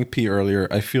was telling P earlier,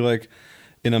 I feel like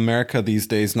in America these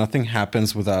days, nothing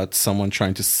happens without someone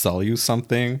trying to sell you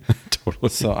something. Totally.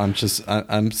 So I'm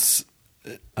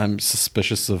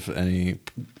suspicious of any.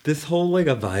 This whole like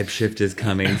a vibe shift is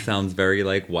coming sounds very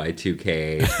like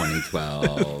Y2K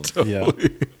 2012. Totally. Yeah.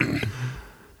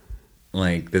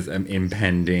 Like this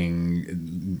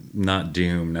impending, not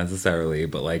doom necessarily,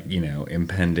 but like,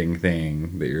 impending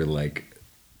thing that you're like,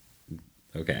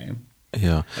 okay.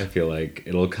 Yeah. I feel like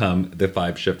it'll come, the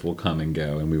vibe shift will come and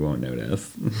go and we won't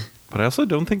notice. But I also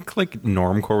don't think like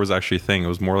normcore was actually a thing. It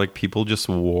was more like people just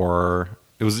wore,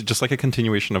 it was just like a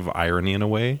continuation of irony in a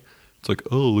way. It's like,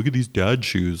 oh, look at these dad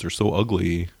shoes. They're so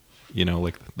ugly.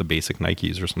 Like the basic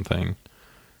Nikes or something.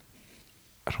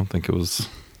 I don't think it was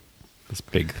this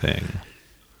big thing.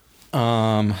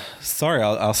 Sorry,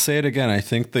 I'll say it again. I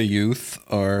think the youth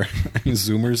are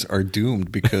Zoomers are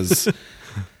doomed because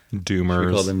Doomers.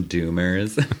 We call them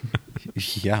doomers.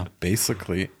 yeah,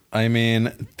 basically. I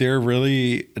mean, they're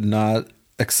really not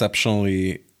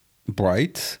exceptionally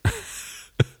bright.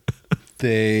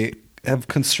 They have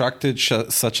constructed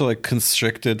such a like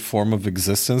constricted form of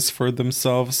existence for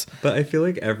themselves. But I feel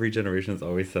like every generation has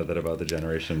always said that about the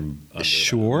generation under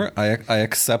Sure, I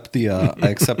accept the I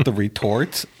accept the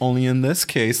retort. Only in this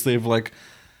case, they've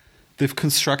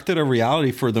constructed a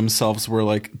reality for themselves where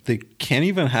like they can't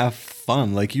even have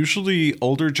fun. Like usually,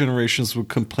 older generations would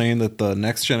complain that the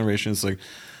next generation is like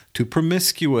too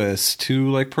promiscuous,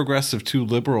 too like progressive, too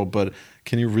liberal. But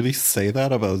can you really say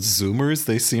that about Zoomers?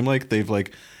 They seem like they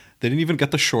didn't even get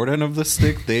the short end of the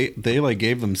stick. They like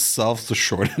gave themselves the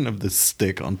short end of the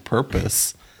stick on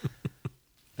purpose.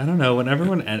 I don't know.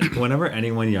 Whenever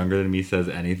anyone younger than me says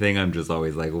anything, I'm just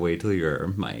always like, wait till you're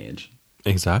my age.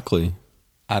 Exactly.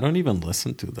 I don't even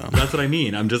listen to them. That's what I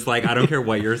mean. I'm just like, I don't care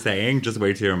what you're saying. Just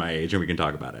wait till you're my age and we can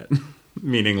talk about it.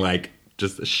 Meaning like,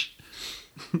 just shh.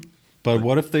 But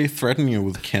what if they threaten you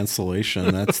with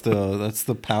cancellation? That's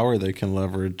the power they can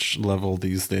level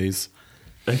these days.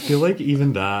 I feel like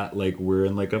even that, like we're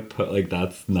in like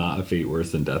that's not a fate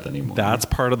worse than death anymore. That's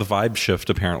part of the vibe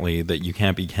shift, apparently, that you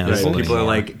can't be canceled. Right? People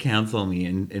anymore. are like, cancel me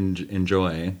and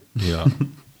enjoy. Yeah.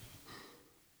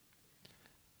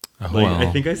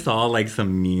 I think I saw like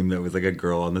some meme that was like a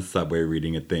girl on the subway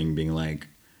reading a thing being like,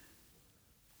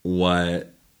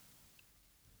 what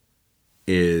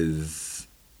to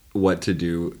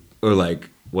do, or like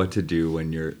what to do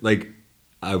when you're like,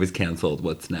 I was canceled,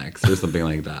 what's next, or something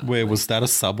like that. Wait, was that a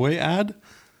Subway ad?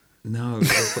 No.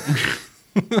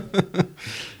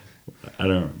 I don't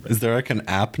remember. Is there like an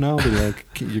app now that like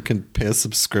you can pay a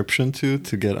subscription to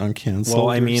get uncanceled? Well,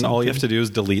 I mean, all you have to do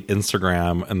is delete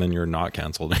Instagram and then you're not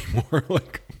canceled anymore.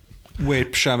 Like,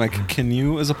 wait, Pshamek, can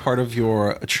you, as a part of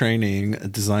your training,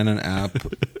 design an app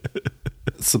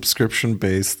subscription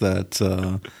based that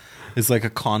is like a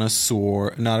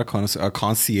concierge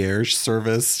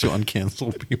service to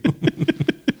uncancel people?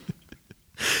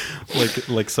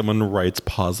 like someone writes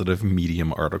positive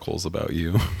Medium articles about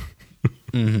you.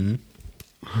 Mm-hmm.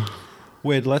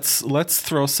 Wait, let's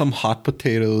throw some hot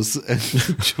potatoes and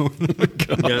join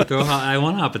the Yeah, I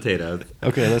want hot potatoes.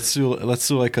 Okay, let's do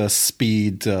like a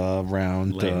speed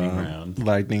round,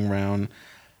 lightning round.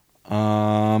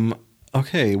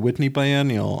 Okay, Whitney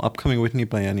Biennial, upcoming Whitney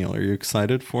Biennial. Are you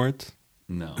excited for it?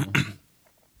 No,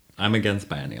 I'm against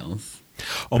biennials.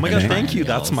 Oh my gosh, Okay. thank you.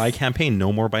 That's Biennials. my campaign.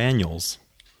 No more biennials.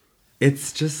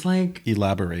 It's just like,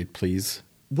 Elaborate, please.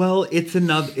 well, it's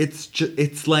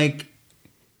like,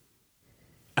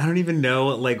 I don't even know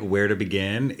like where to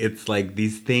begin. It's like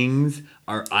these things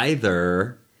are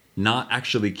either not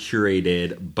actually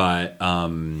curated, but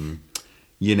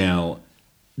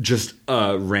just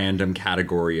a random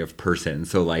category of person.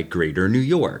 So like Greater New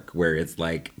York, where it's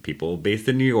like people based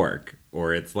in New York,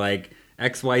 or it's like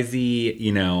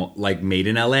XYZ, like made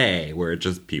in LA, where it's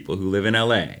just people who live in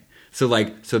LA. So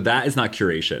that is not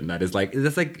curation. That's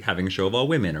like having a show of all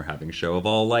women, or having a show of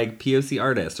all like POC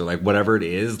artists, or like whatever it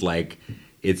is. Like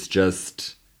it's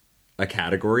just a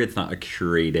category. It's not a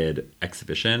curated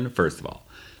exhibition, first of all.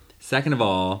 Second of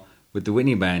all, with the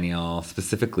Whitney Biennial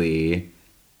specifically,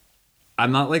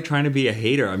 I'm not like trying to be a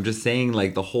hater. I'm just saying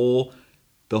like the whole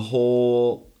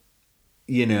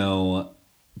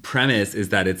premise is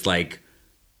that it's like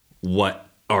what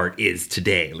art is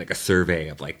today, like a survey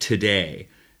of like today.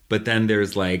 But then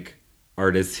there's like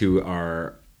artists who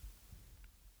are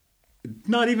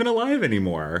not even alive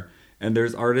anymore. And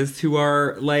there's artists who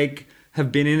are like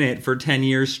have been in it for 10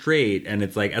 years straight, and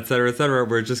it's like et cetera,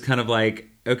 we're just kind of like,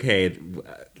 okay,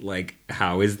 like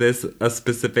how is this a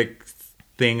specific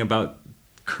thing about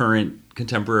current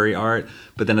contemporary art?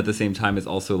 But then at the same time, it's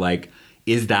also like,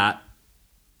 is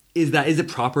it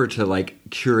proper to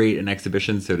like curate an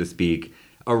exhibition, so to speak,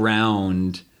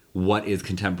 around what is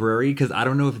contemporary? Because I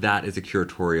don't know if that is a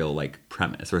curatorial like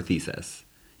premise or thesis,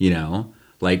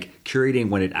 like curating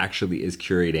when it actually is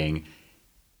curating.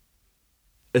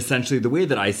 Essentially, the way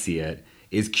that I see it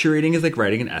is curating is like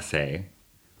writing an essay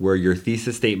where your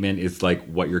thesis statement is like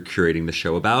what you're curating the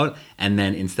show about. And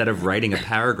then instead of writing a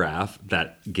paragraph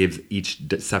that gives each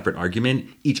separate argument,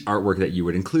 each artwork that you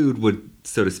would include would,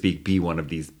 so to speak, be one of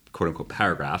these quote unquote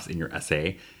paragraphs in your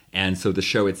essay. And so the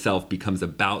show itself becomes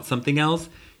about something else,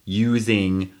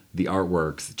 using the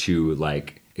artworks to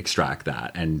like extract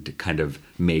that and kind of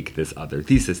make this other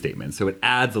thesis statement. So it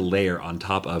adds a layer on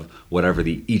top of whatever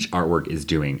each artwork is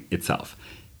doing itself.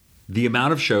 The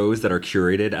amount of shows that are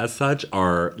curated as such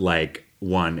are like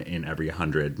 1 in every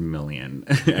 100 million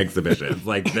exhibitions.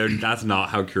 Like that's not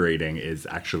how curating is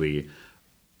actually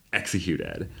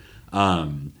executed.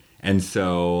 And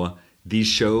so these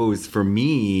shows for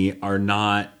me are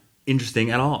not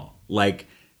interesting at all. Like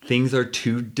things are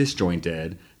too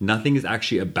disjointed. Nothing is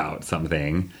actually about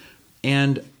something.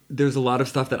 And there's a lot of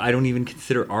stuff that I don't even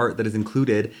consider art that is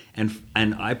included. And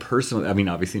I personally, I mean,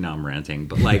 obviously now I'm ranting,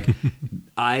 but like,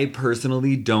 I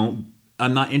personally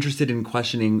I'm not interested in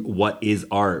questioning what is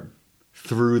art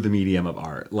through the medium of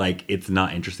art. Like, it's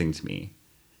not interesting to me.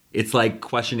 It's like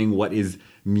questioning what is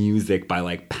music by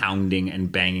like pounding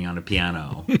and banging on a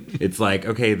piano. It's like,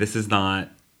 okay, this is not,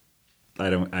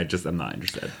 I'm not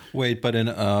interested. Wait, but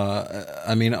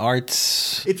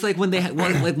arts. It's like when they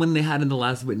had in the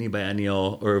last Whitney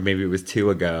Biennial, or maybe it was 2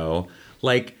 ago,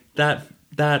 like that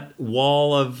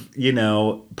wall of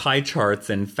pie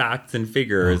charts and facts and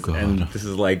figures, and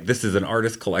this is an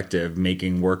artist collective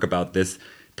making work about this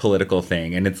political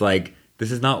thing, and it's like,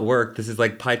 this is not work. This is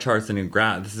like pie charts and a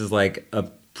graph. This is like a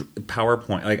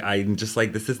PowerPoint. Like I'm just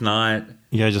like, this is not.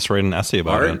 Yeah, just write an essay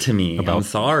about art to me. I'm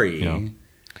sorry.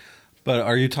 But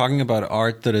are you talking about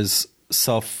art that is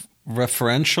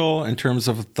self-referential in terms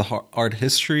of the art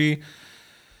history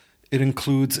it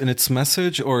includes in its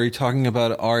message, or are you talking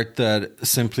about art that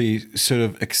simply sort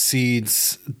of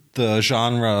exceeds the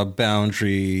genre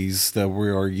boundaries that we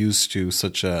are used to,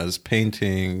 such as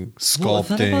painting, sculpting, Well, it's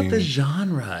not about the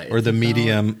genre. or the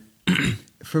medium?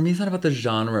 For me, it's not about the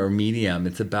genre or medium.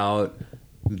 It's about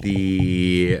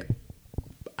the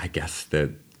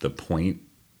point,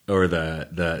 or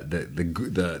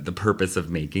the purpose of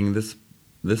making this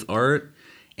art.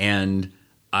 And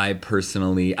I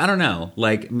personally, I don't know,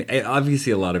 like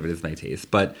obviously a lot of it is my taste,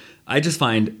 but I just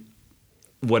find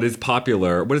what is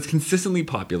consistently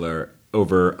popular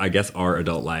over, I guess, our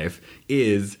adult life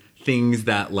is things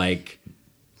that like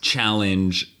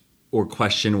challenge or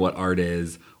question what art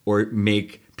is, or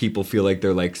make people feel like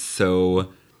they're like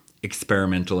so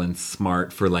experimental and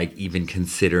smart for like even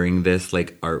considering this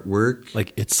like artwork.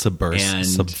 Like it's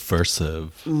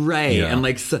subversive. Right. Yeah. And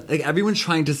like everyone's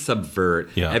trying to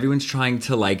subvert. Yeah. Everyone's trying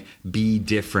to like be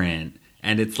different.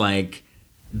 And it's like,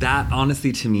 that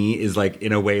honestly to me is like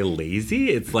in a way lazy.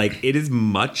 It's like, it is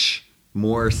much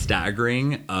more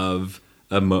staggering it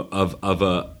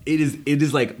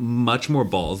is like much more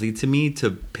ballsy to me to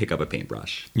pick up a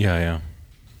paintbrush. Yeah.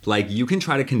 Like, you can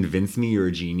try to convince me you're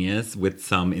a genius with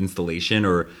some installation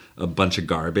or a bunch of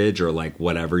garbage or like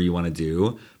whatever you want to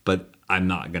do, but I'm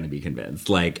not going to be convinced.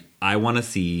 Like, I want to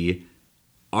see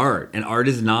art, and art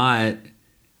is not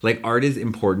Like, art is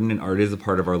important and art is a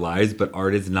part of our lives, but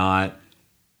art is not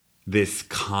this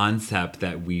concept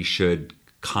that we should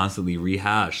constantly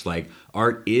rehash. Like,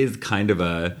 art is kind of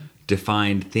a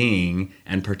defined thing,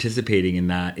 and participating in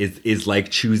that is like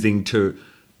choosing to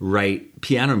write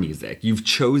piano music. You've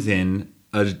chosen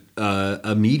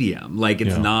a medium. Like,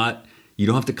 it's not, you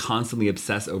don't have to constantly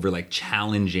obsess over like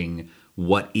challenging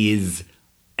what is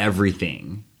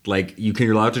everything. Like,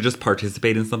 you're allowed to just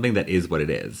participate in something that is what it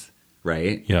is,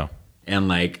 right? Yeah. And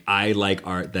like, I like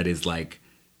art that is like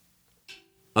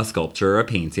a sculpture, a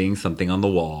painting, something on the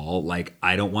wall. Like,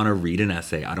 I don't want to read an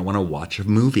essay. I don't want to watch a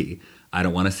movie. I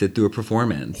don't want to sit through a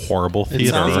performance. Horrible theater.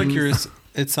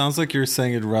 It sounds like you're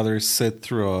saying you'd rather sit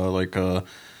through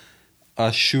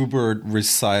a Schubert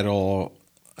recital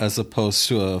as opposed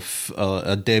to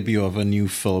a debut of a new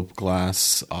Philip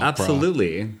Glass opera.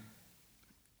 Absolutely.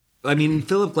 I mean,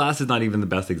 Philip Glass is not even the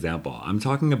best example. I'm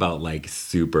talking about like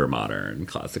super modern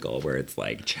classical where it's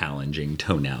like challenging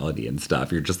tonality and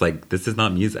stuff. You're just like, this is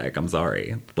not music. I'm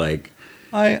sorry. Like,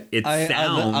 it's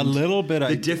sound. A little bit.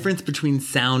 The difference between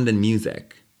sound and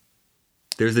music.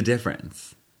 There's a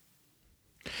difference.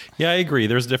 Yeah, I agree.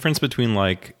 There's a difference between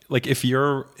like if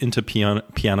you're into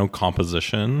piano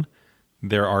composition,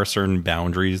 there are certain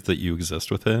boundaries that you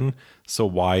exist within. So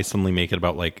why suddenly make it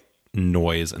about like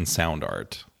noise and sound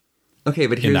art? Okay,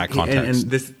 but here's, in that context.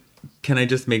 And this, can I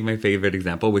just make my favorite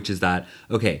example, which is that,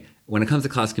 okay, when it comes to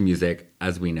classical music,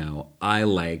 as we know, I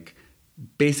like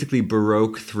basically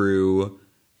Baroque through,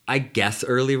 I guess,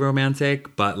 early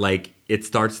Romantic, but like it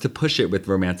starts to push it with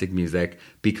Romantic music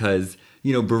because,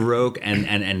 you know, Baroque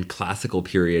and classical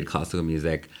period classical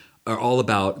music are all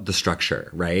about the structure,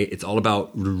 right? It's all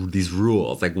about these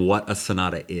rules, like what a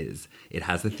sonata is. It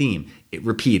has a theme. It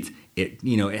repeats. It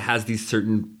has these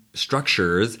certain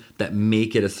structures that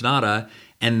make it a sonata,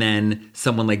 and then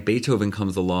someone like Beethoven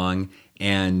comes along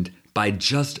and by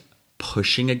just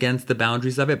pushing against the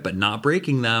boundaries of it but not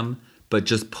breaking them, but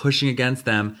just pushing against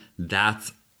them,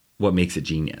 that's what makes it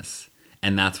genius,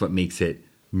 and that's what makes it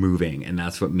moving, and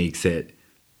that's what makes it,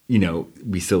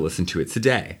 we still listen to it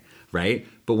today, right?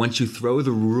 But once you throw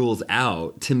the rules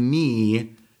out, to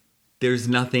me, there's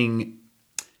nothing.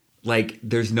 Like,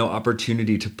 there's no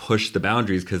opportunity to push the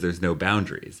boundaries because there's no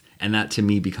boundaries. And that, to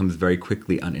me, becomes very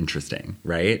quickly uninteresting,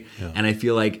 right? Yeah. And I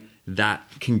feel like that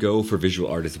can go for visual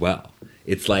art as well.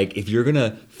 It's like, if you're going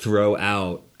to throw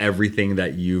out everything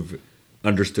that you've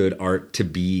understood art to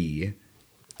be,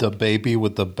 the baby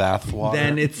with the bathwater,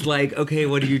 then it's like, okay,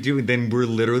 what are you doing? Then we're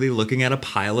literally looking at a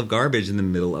pile of garbage in the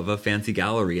middle of a fancy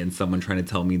gallery and someone trying to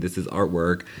tell me this is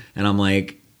artwork. And I'm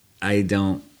like, I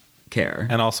don't care.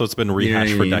 And also, it's been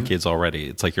rehashed for decades already.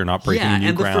 It's like you're not breaking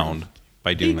new ground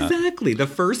by doing that. Exactly. The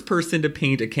first person to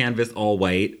paint a canvas all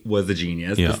white was a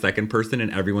genius. Yeah. The second person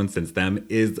and everyone since them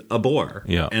is a bore.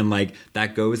 Yeah. And like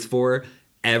that goes for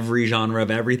every genre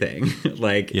of everything.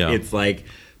 It's like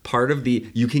part of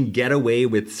you can get away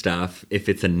with stuff if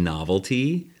it's a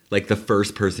novelty, like the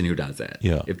first person who does it.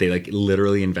 Yeah. If they like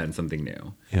literally invent something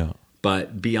new. Yeah.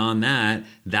 But beyond that,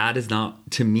 that is not,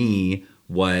 to me,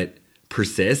 what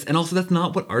persists. And also, that's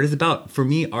not what art is about. For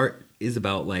me, art is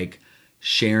about like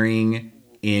sharing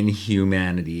in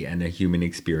humanity and a human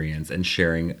experience and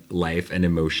sharing life and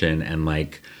emotion and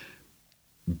like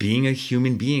being a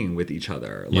human being with each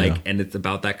other. And it's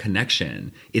about that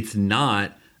connection. It's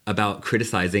not about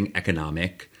criticizing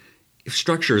economic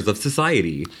structures of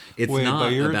society. It's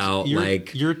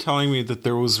you're telling me that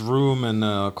there was room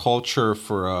and culture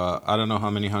for I don't know how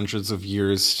many hundreds of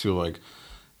years to like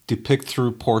depict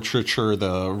through portraiture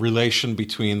the relation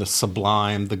between the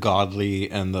sublime, the godly,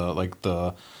 and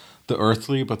the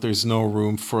earthly, but there's no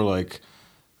room for like,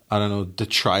 I don't know,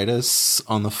 detritus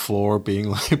on the floor being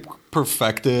like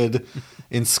perfected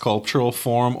in sculptural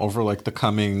form over like the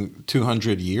coming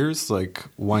 200 years. Like,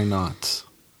 why not?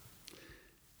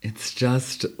 It's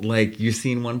just like, you've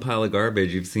seen one pile of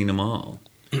garbage, you've seen them all.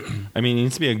 I mean, it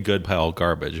needs to be a good pile of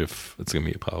garbage if it's going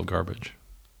to be a pile of garbage.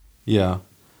 Yeah.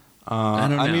 I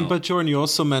don't know. I mean, but Jordan, you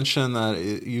also mentioned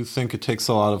that you think it takes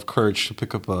a lot of courage to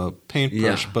pick up a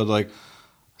paintbrush, but like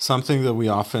something that we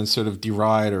often sort of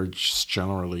deride or just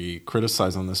generally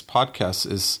criticize on this podcast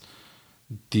is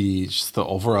the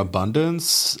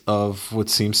overabundance of what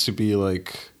seems to be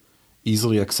like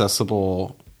easily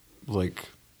accessible, like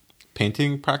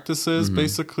painting practices,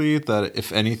 basically, that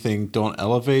if anything don't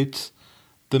elevate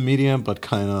the medium, but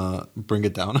kind of bring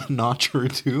it down a notch or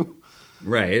two.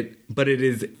 Right. But it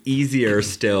is easier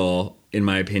still, in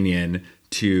my opinion,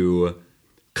 to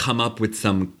come up with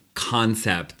some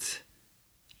concept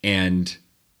and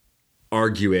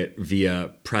argue it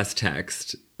via press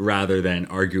text rather than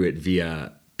argue it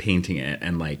via painting it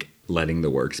and like letting the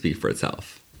work speak for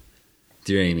itself.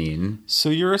 Do you know what I mean? So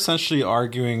you're essentially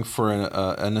arguing for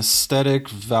an aesthetic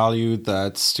value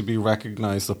that's to be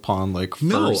recognized upon like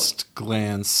first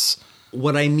glance.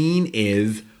 What I mean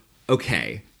is,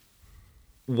 okay,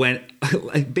 when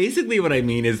like, basically what I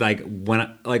mean is like when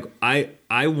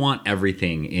I want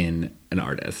everything in an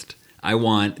artist. I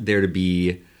want there to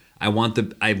be I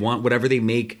want whatever they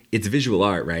make, it's visual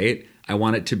art, right? I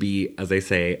want it to be, as I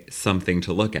say, something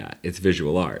to look at. It's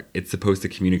visual art. It's supposed to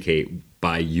communicate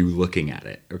by you looking at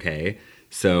it, okay?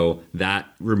 So that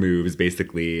removes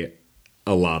basically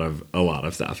a lot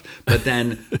of stuff. But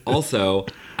then also,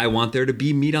 I want there to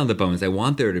be meat on the bones. I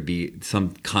want there to be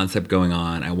some concept going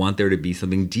on. I want there to be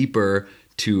something deeper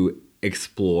to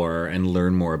explore and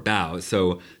learn more about.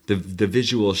 So the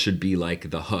visual should be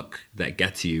like the hook that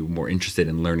gets you more interested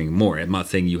in learning more. I'm not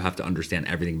saying you have to understand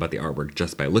everything about the artwork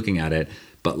just by looking at it,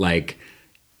 but like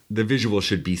the visual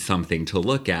should be something to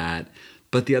look at.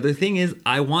 But the other thing is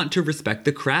I want to respect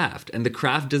the craft, and the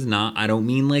craft does not, I don't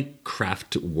mean like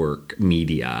craft work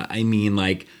media. I mean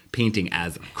like painting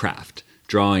as craft,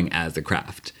 drawing as a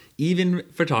craft, even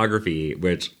photography,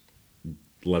 which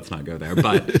let's not go there,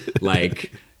 but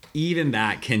like even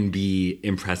that can be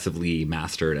impressively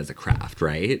mastered as a craft,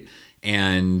 right?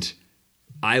 And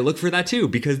I look for that too,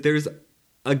 because there's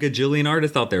a gajillion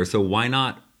artists out there. So why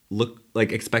not look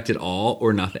like expect it all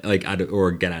or nothing, like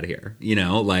or get out of here, you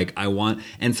know? Like I want,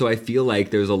 and so I feel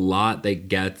like there's a lot that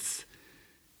gets,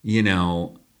 you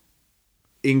know,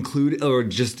 included or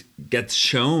just gets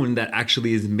shown that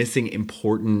actually is missing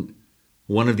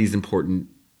one of these important,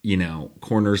 you know,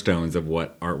 cornerstones of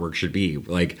what artwork should be.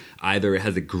 Like either it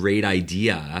has a great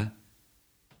idea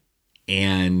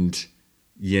and,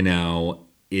 you know,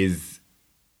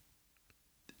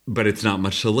 but it's not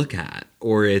much to look at,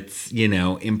 or it's, you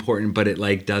know, important, but it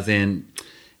like doesn't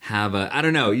have I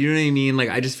don't know, you know what I mean? Like,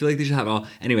 I just feel like they should have all,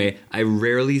 anyway, I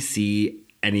rarely see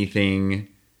anything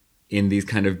in these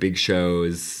kind of big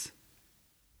shows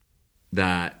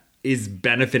that is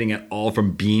benefiting at all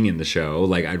from being in the show.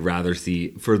 Like I'd rather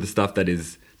see, for the stuff that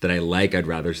I like, I'd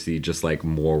rather see just like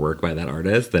more work by that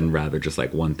artist than rather just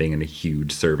like one thing in a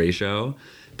huge survey show.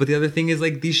 But the other thing is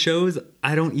like these shows,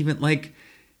 I don't even like,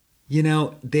 you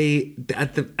know, they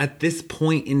at this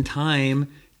point in time,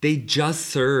 they just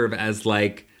serve as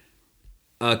like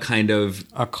a kind of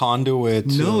a conduit.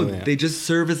 No, they just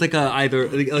serve as like like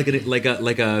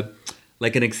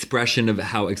an expression of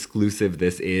how exclusive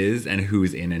this is and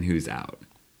who's in and who's out.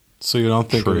 So you don't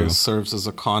think True. it serves as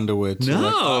a conduit to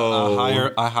No.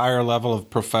 like a higher level of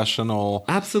professional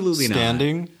Absolutely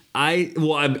standing? not. I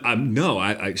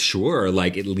sure,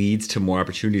 like it leads to more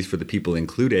opportunities for the people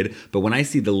included. But when I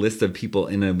see the list of people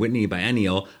in a Whitney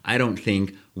Biennial, I don't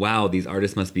think, wow, these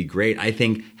artists must be great. I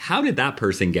think, how did that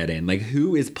person get in? Like,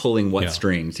 who is pulling what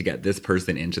string to get this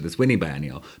person into this Whitney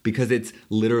Biennial? Because it's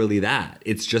literally that.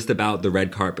 It's just about the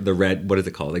red carpet, what is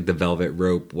it called? Like the velvet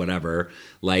rope, whatever.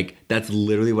 Like, that's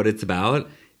literally what it's about.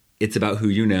 It's about who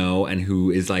you know and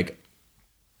who is like,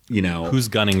 you know, who's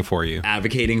gunning for you,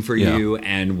 advocating for you,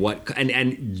 and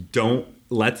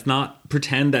let's not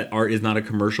pretend that art is not a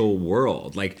commercial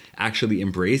world. Like, actually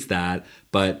embrace that,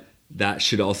 but that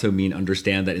should also mean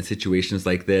understand that in situations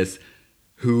like this,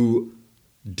 who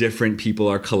different people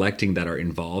are collecting that are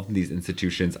involved in these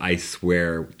institutions, I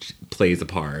swear plays a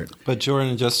part. But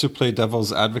Jordan, just to play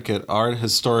devil's advocate, art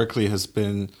historically has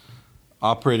been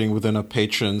operating within a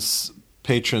patron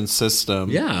system.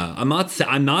 Yeah, I'm not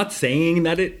saying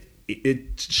that it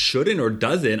shouldn't or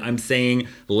doesn't. I'm saying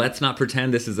let's not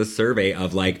pretend this is a survey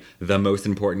of like the most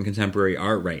important contemporary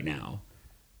art right now,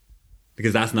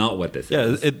 because that's not what this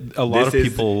is.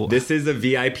 This is a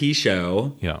VIP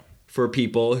show. Yeah. For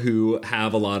people who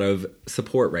have a lot of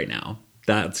support right now.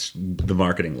 That's the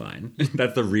marketing line.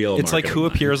 That's the real It's like who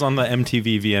line. appears on the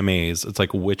MTV VMAs. It's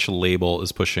like which label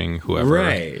is pushing whoever.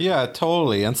 Right. Yeah,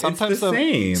 totally. And sometimes the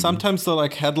same. Sometimes the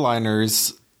like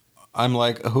headliners, I'm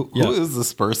like, who is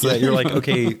this person? Yeah, you're like,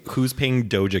 okay, who's paying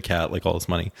Doja Cat like all this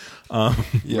money?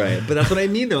 Right. But that's what I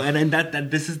mean though. And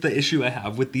that this is the issue I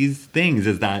have with these things,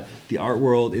 is that the art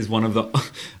world is one of the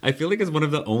I feel like it's one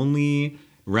of the only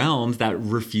realms that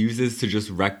refuses to just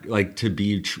to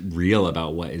be real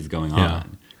about what is going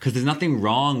on. Because there's nothing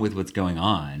wrong with what's going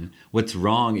on. What's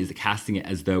wrong is casting it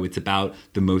as though it's about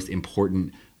the most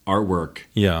important artwork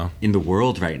in the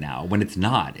world right now, when it's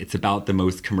not. It's about the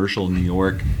most commercial New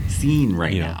York scene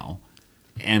right now.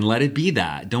 And let it be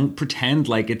that. Don't pretend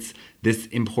like it's this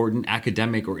important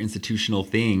academic or institutional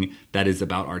thing that is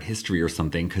about art history or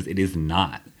something, because it is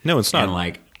not. No, it's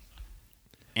not.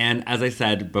 And as I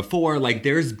said before, like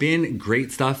there's been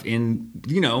great stuff in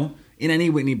in any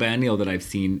Whitney Biennial that I've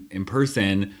seen in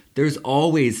person, there's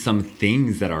always some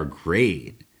things that are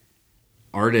great.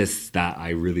 Artists that I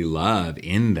really love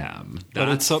in them.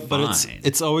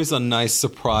 It's always a nice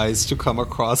surprise to come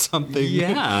across something.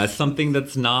 Yeah, something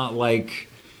that's not like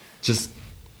just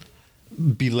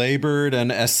belabored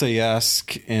and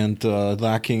essay-esque and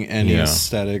lacking any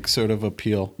aesthetic sort of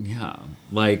appeal. Yeah,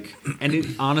 like, and it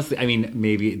honestly, I mean,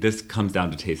 maybe this comes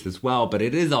down to taste as well, but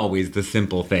it is always the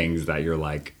simple things that you're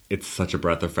like, it's such a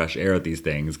breath of fresh air at these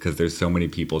things because there's so many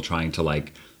people trying to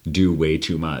like do way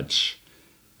too much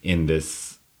in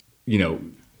this, you know,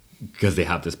 because they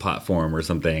have this platform or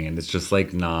something, and it's just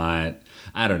like not,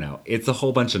 I don't know. It's a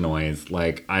whole bunch of noise.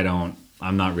 Like, I'm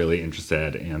not really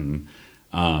interested in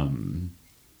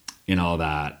all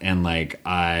that. And like,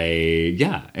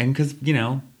 and because, you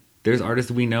know, there's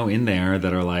artists we know in there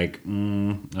that are like,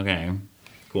 okay,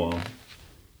 cool.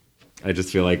 I just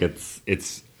feel like it's,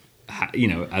 you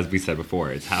know, as we said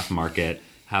before, it's half market,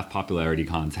 half popularity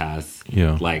contest.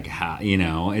 Yeah. Like, you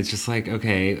know, it's just like,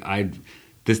 okay,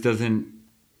 this doesn't.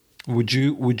 Would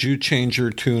you change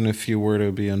your tune if you were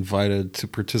to be invited to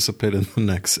participate in the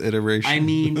next iteration? I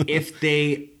mean,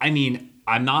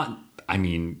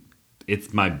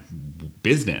 it's my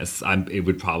business. It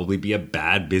would probably be a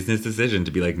bad business decision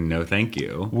to be like, no, thank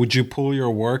you. Would you pull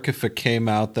your work if it came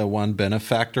out that one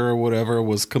benefactor or whatever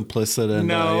was complicit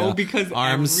in because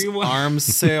arms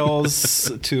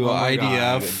sales to IDF?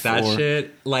 God, that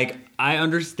shit. Like, I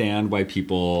understand why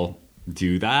people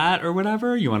do that or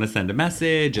whatever. You want to send a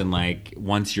message, and like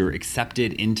once you're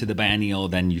accepted into the biennial,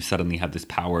 then you suddenly have this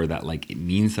power that like it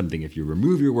means something if you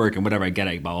remove your work and whatever. I get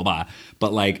it, blah blah blah.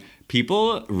 But like,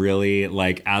 people really,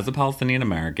 like, as a Palestinian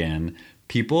American,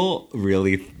 people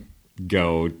really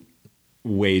go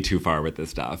way too far with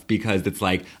this stuff, because it's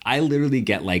like I literally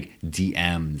get like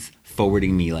DMs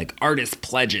forwarding me like artist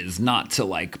pledges not to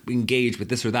like engage with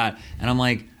this or that, and I'm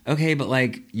like, okay, but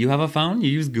like, you have a phone, you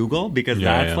use Google, because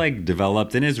that's like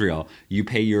developed in Israel. You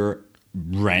pay your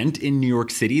rent in New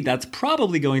York City, that's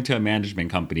probably going to a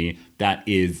management company that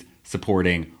is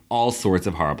supporting all sorts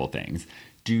of horrible things.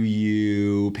 Do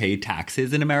you pay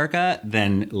taxes in America?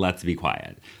 Then let's be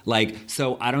quiet. Like,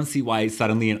 so I don't see why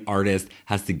suddenly an artist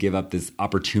has to give up this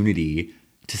opportunity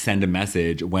to send a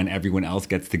message when everyone else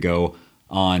gets to go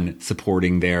on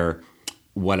supporting their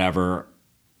whatever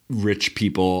rich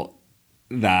people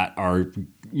that are,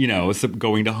 you know,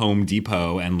 going to Home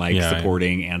Depot and like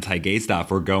supporting anti-gay stuff,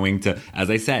 or going to, as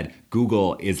I said,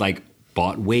 Google is like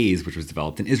bought Waze, which was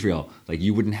developed in Israel. Like,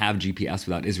 you wouldn't have GPS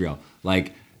without Israel.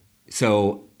 Like,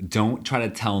 so don't try to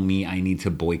tell me I need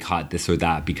to boycott this or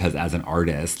that, because as an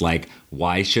artist, like,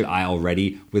 why should I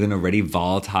with an already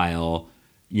volatile,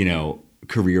 you know,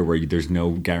 career where there's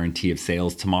no guarantee of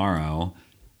sales tomorrow,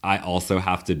 I also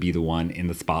have to be the one in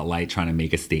the spotlight trying to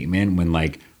make a statement when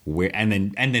like, and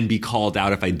then be called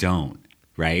out if I don't,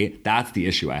 right? That's the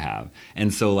issue I have.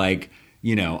 And so like,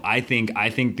 you know, I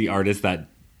think the artists that,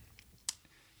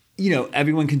 you know,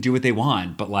 everyone can do what they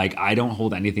want, but like, I don't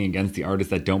hold anything against the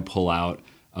artists that don't pull out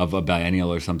of a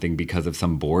biennial or something because of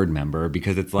some board member,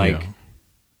 because it's like,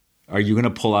 are you going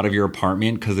to pull out of your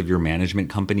apartment because of your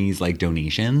management company's like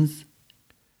donations?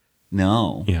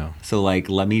 No. Yeah. So like,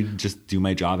 let me just do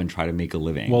my job and try to make a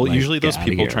living. Well, like, usually those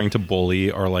people trying to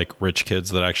bully are like rich kids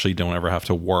that actually don't ever have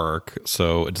to work,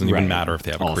 so it doesn't even matter if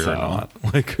they have a career or not.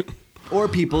 Like, or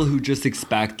people who just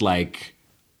expect like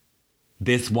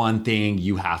this one thing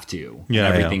you have to. Yeah.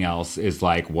 Everything else is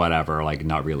like whatever, like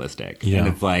not realistic. Yeah. And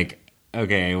it's like,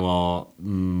 okay, well,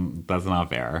 that's not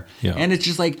fair. Yeah. And it's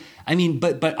just like, I mean,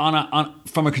 but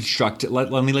from a constructive,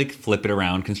 let me like flip it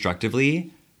around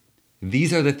constructively.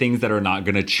 These are the things that are not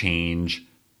going to change,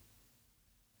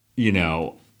 you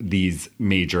know, these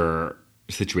major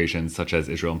situations such as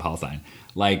Israel and Palestine.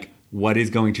 Like, what is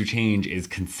going to change is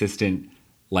consistent,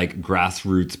 like,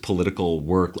 grassroots political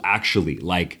work, actually,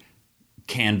 like,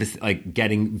 canvas, like,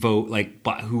 getting vote, like,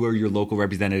 but who are your local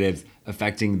representatives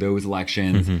affecting those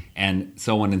elections, and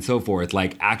so on and so forth.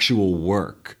 Like, actual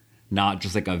work, not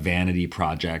just like a vanity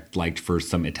project, like, for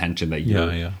some attention that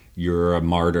you're a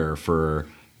martyr for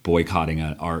boycotting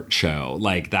an art show.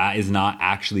 Like, that is not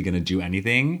actually going to do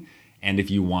anything. And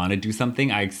if you want to do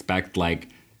something, I expect like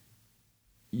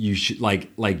you should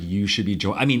you should be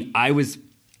I mean,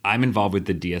 I'm involved with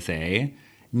the DSA,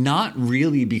 not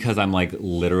really because I'm like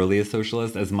literally a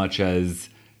socialist, as much as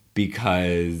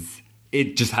because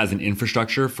it just has an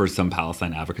infrastructure for some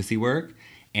Palestine advocacy work.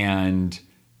 And,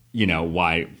 you know,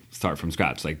 why start from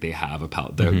scratch? Like, they have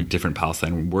different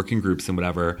Palestine working groups and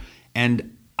whatever.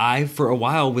 And I, for a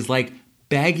while, was like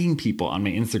begging people on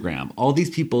my Instagram, all these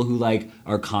people who like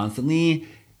are constantly,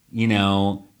 you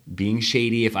know, being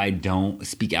shady if I don't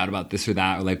speak out about this or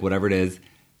that, or like whatever it is,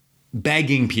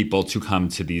 begging people to come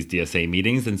to these DSA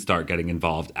meetings and start getting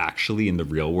involved actually in the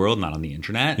real world, not on the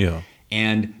internet. Yeah.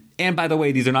 And by the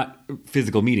way, these are not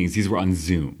physical meetings. These were on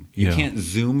Zoom. You Yeah. can't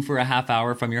Zoom for a half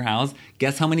hour from your house.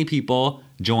 Guess how many people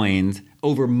joined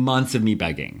over months of me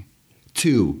begging?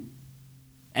 2.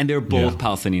 And they're both Yeah.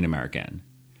 Palestinian American.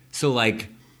 So like,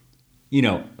 you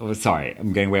know, sorry,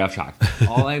 I'm getting way off track.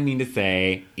 All I mean to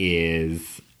say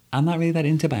is I'm not really that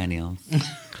into biennials.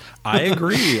 I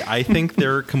agree. I think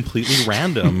they're completely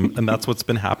random, and that's what's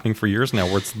been happening for years now,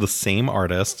 where it's the same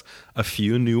artist, a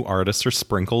few new artists are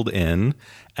sprinkled in,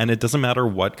 and it doesn't matter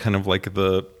what kind of like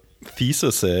the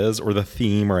thesis is or the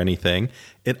theme or anything,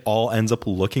 it all ends up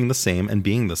looking the same and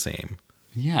being the same.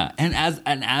 Yeah, and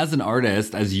as an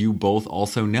artist, as you both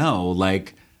also know,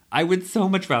 like I would so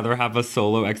much rather have a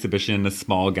solo exhibition in a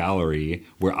small gallery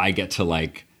where I get to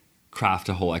like craft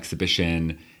a whole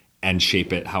exhibition and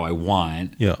shape it how I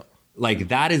want. Yeah. Like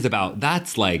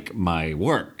that's like my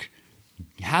work.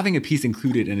 Having a piece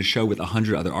included in a show with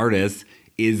 100 other artists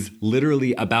is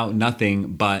literally about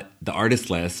nothing but the artist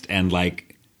list and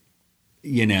like,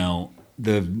 you know,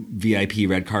 the VIP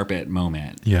red carpet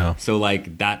moment. Yeah. So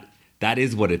like that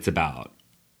is what it's about.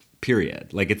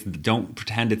 Period. Like don't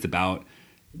pretend it's about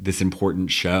this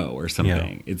important show or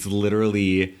something. Yeah. It's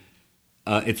literally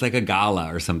it's like a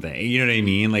gala or something. You know what I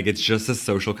mean? Like it's just a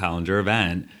social calendar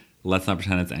event. Let's not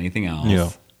pretend it's anything else.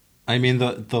 Yeah. I mean,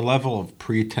 the level of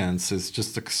pretense is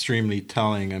just extremely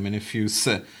telling. I mean, if you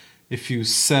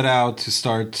set out to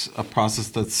start a process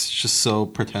that's just so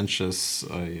pretentious,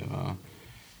 I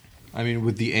mean,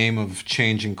 with the aim of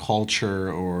changing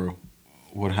culture or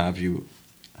what have you,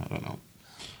 I don't know.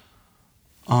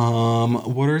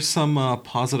 What are some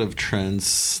positive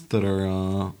trends that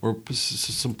are, or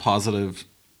some positive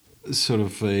sort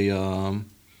of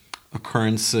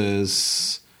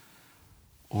occurrences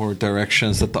or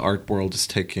directions that the art world is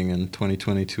taking in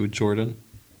 2022, Jordan?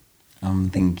 I'm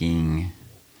thinking.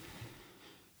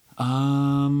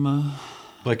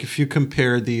 Like if you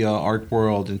compare the art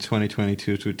world in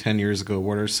 2022 to 10 years ago,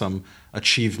 what are some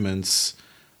achievements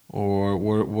or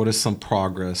what is some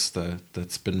progress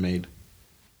that's been made?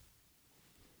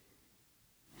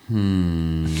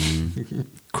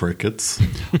 Crickets.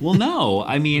 Well, no.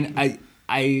 I mean,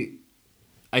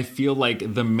 I feel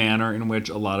like the manner in which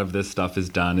a lot of this stuff is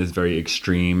done is very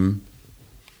extreme.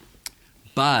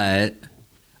 But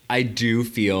I do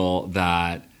feel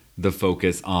that the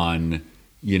focus on,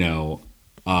 you know,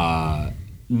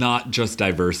 not just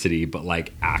diversity, but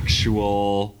like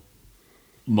actual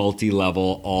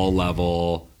multi-level,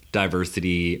 all-level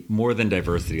diversity, more than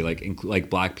diversity, like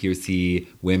Black POC,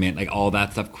 women, like all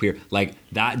that stuff, queer, like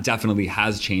that definitely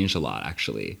has changed a lot,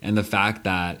 actually. And the fact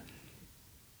that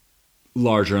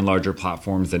larger and larger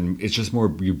platforms, and it's just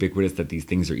more ubiquitous that these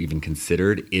things are even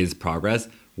considered, is progress.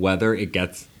 Whether it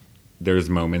gets, there's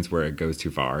moments where it goes too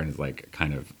far and is like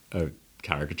kind of a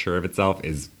caricature of itself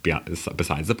is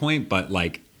besides the point. But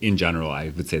like in general,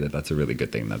 I would say that that's a really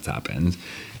good thing that's happened.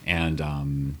 And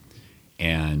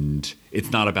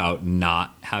it's not about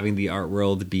not having the art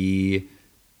world be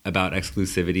about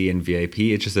exclusivity and VIP.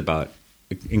 It's just about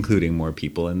including more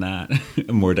people in that,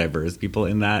 more diverse people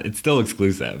in that. It's still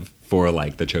exclusive for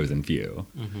like the chosen few,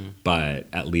 but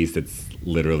at least it's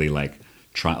literally like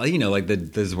trying, you know, like the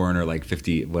Zwerner, like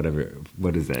 50, whatever,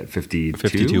 what is it?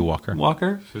 52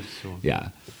 Walker. 52. Yeah.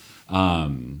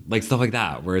 Like stuff like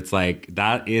that, where it's like,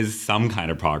 that is some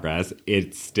kind of progress.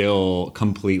 It's still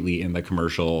completely in the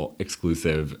commercial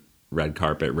exclusive red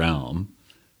carpet realm,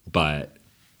 but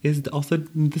is also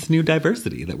this new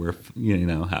diversity that we're, you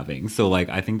know, having. So like,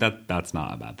 I think that that's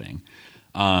not a bad thing.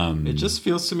 It just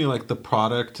feels to me like the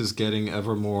product is getting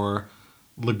ever more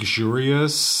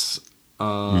luxurious,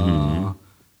 and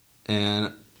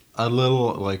a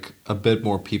little, like, a bit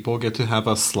more people get to have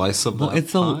a slice of that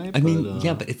pie.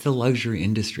 But it's a luxury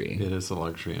industry. It is a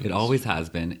luxury industry. It always has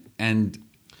been, and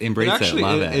embrace it,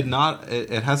 love it.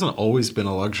 It hasn't always been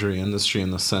a luxury industry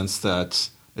in the sense that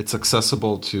it's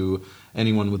accessible to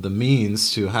anyone with the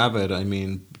means to have it. I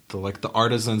mean, the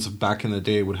artisans of back in the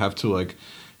day would have to, like,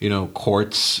 you know,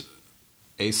 court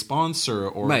a sponsor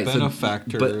or a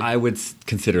benefactor. But I would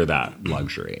consider that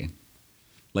luxury.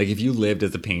 Like, if you lived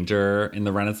as a painter in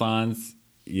the Renaissance,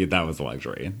 that was a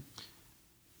luxury.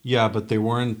 Yeah, but they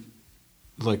weren't,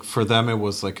 like, for them it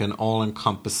was like an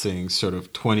all-encompassing sort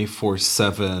of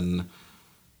 24/7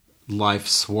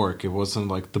 life's work. It wasn't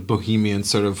like the bohemian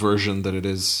sort of version that it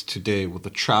is today with the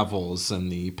travels and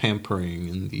the pampering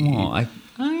and the I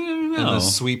don't know. and the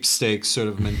sweepstakes sort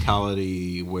of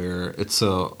mentality where it's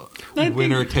a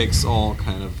winner takes all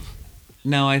kind of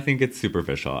No, I think it's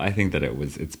superficial. I think that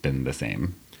it's been the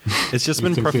same. It's just You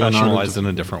been think Leonardo professionalized just- in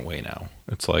a different way now.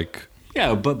 It's like,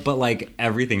 Yeah, but like Yeah.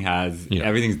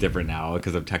 everything's different now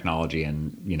because of technology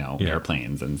and Yeah.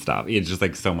 airplanes and stuff. It's just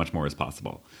like so much more is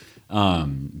possible.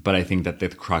 But I think that the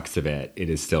crux of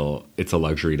it's a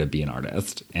luxury to be an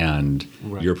artist, and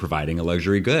Right. you're providing a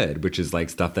luxury good, which is like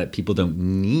stuff that people don't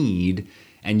need.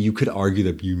 And you could argue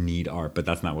that you need art, but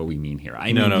that's not what we mean here.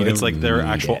 I no, mean, you it's don't like they're need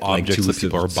actual it, like, objects to that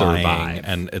people are buying, survive.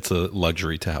 and it's a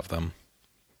luxury to have them.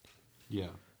 Yeah.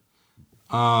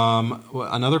 Well,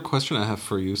 another question I have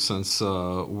for you, since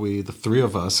the three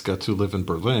of us got to live in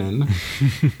Berlin,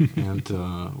 and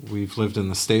we've lived in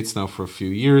the States now for a few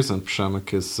years, and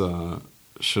Przemek is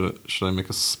should I make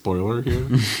a spoiler here?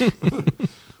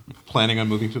 Planning on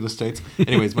moving to the States.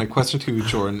 Anyways, my question to you,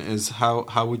 Jordan, is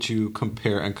how would you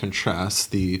compare and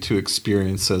contrast the two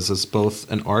experiences as both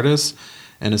an artist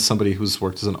and as somebody who's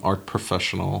worked as an art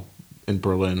professional in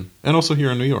Berlin and also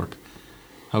here in New York?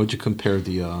 How would you compare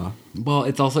the? Well,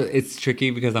 it's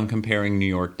tricky because I'm comparing New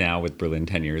York now with Berlin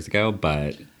 10 years ago,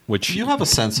 but Which You have a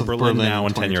sense of Berlin Berlin now in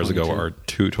and 10 years ago 2022. are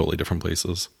two totally different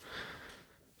places.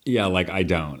 yeah, like I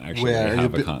don't actually Where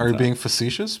have a are you concept. being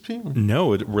facetious, Pete?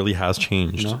 No, it really has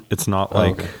changed. No? It's not Oh,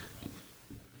 like okay.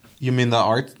 You mean the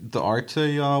art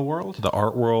world? the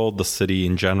art world, the city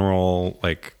in general,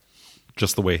 like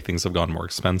just the way things have gotten more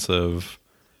expensive.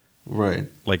 Right.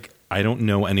 Like I don't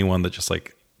know anyone that just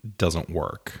like doesn't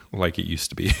work like it used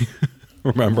to be.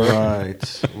 Remember?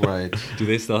 Right. Right. Do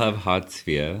they still have Hot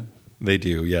Sphere? They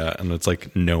do, yeah, and it's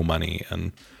like no money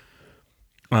and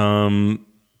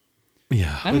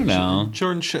yeah. I don't know.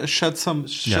 Jordan, shed some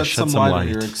shed some some light on light.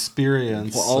 your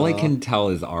experience. Well, all I can tell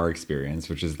is our experience,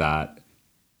 which is that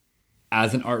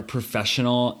as an art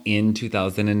professional in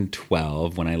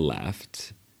 2012, when I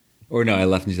left, or no, I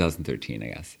left in 2013, I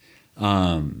guess.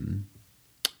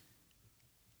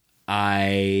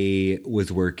 I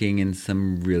was working in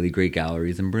some really great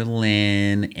galleries in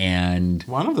Berlin, and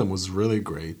One of them was really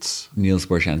great. Niels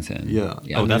Borshensen. Yeah.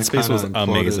 yeah. Oh, mean, that it space was kinda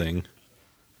imploded. amazing.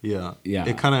 Yeah. Yeah.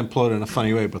 It kind of imploded in a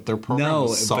funny way, but their program No,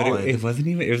 was but solid. it wasn't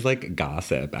even. It was like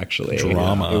gossip, actually.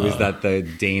 Drama. It was that the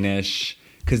Danish,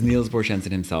 because Niels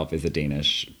Borshensen himself is a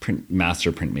Danish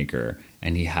master printmaker,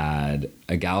 and he had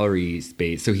a gallery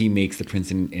space. So he makes the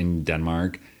prints in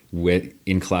Denmark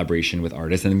in collaboration with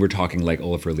artists, and we're talking like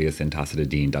Olafur Eliasson, Tacita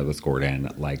Dean, Douglas Gordon,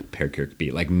 like Per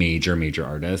Kirkby, like major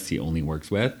artists he only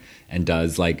works with and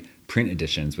does like print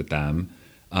editions with them.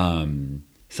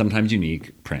 Sometimes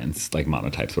unique prints, like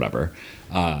monotypes, whatever.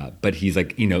 But he's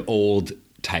like, old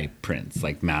type prints,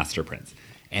 like master prints.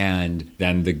 And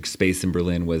then the space in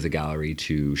Berlin was a gallery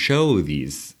to show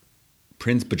these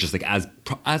prints, but just like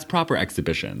as proper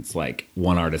exhibitions, like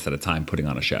one artist at a time putting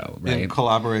on a show, right? in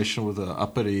collaboration with a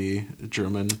uppity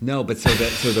German. No, but so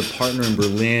the partner in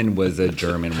Berlin was a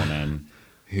German woman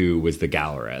who was the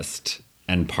gallerist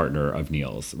and partner of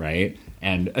Niels, right?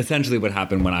 And essentially what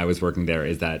happened when I was working there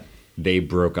is that they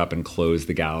broke up and closed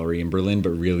the gallery in Berlin, but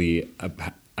really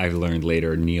I learned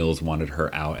later Niels wanted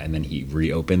her out, and then he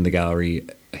reopened the gallery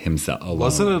himself alone.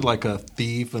 Wasn't it like a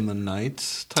thief in the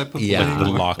night type of Yeah, thing? Like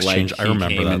the locks changed. I he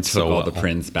remember came that and so took all the well.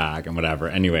 prints back and whatever.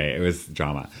 Anyway, it was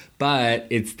drama, but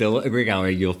it's still a great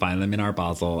gallery. You'll find them in Art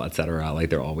Basel, etc. Like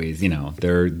they're always,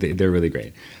 they're really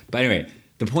great. But anyway,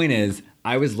 the point is,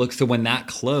 so when that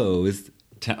closed,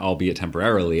 albeit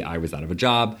temporarily, I was out of a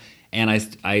job, and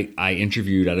I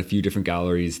interviewed at a few different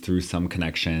galleries through some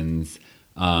connections,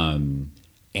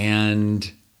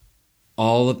 and.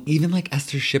 Even like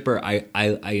Esther Schipper,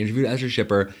 I interviewed Esther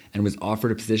Schipper and was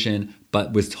offered a position,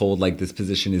 but was told like this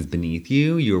position is beneath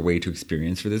you. You're way too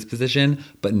experienced for this position,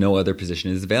 but no other position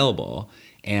is available.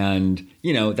 And,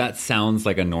 that sounds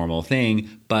like a normal thing,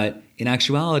 but in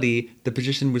actuality, the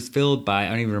position was filled by, I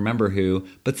don't even remember who,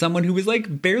 but someone who was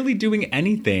like barely doing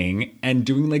anything and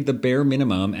doing like the bare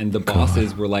minimum. And the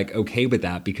bosses were like okay with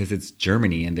that because it's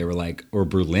Germany, and they were like, or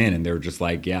Berlin, and they were just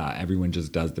like, yeah, everyone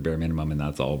just does the bare minimum and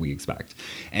that's all we expect.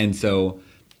 And so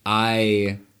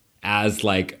I, as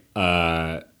like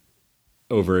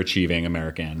overachieving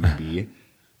American maybe,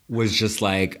 was just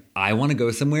like, I want to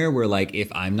go somewhere where like if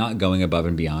I'm not going above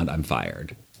and beyond, I'm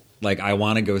fired. Like I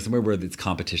want to go somewhere where it's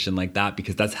competition like that,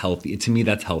 because that's healthy. To me,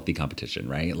 that's healthy competition,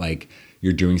 right? Like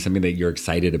you're doing something that you're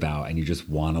excited about and you just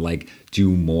want to like do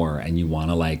more, and you want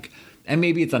to like, and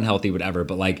maybe it's unhealthy, whatever,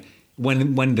 but like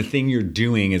when the thing you're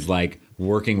doing is like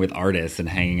working with artists and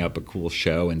hanging up a cool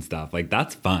show and stuff, like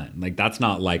that's fun. Like that's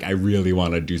not like I really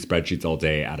want to do spreadsheets all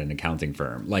day at an accounting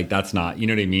firm. Like that's not, you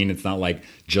know what I mean? It's not like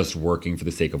just working for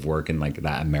the sake of work in like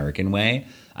that American way.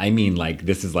 I mean, like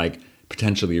this is like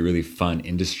potentially a really fun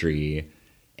industry,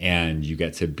 and you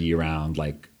get to be around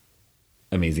like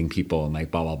amazing people and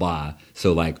like blah, blah, blah.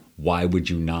 So like, why would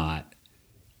you not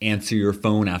answer your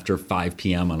phone after 5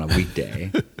 p.m. on a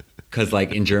weekday? Because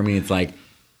like in Germany, it's like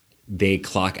they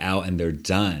clock out and they're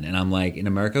done. And I'm like, in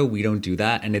America, we don't do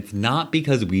that. And it's not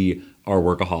because we are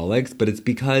workaholics, but it's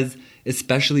because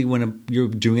especially when you're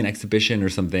doing an exhibition or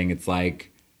something, it's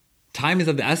like time is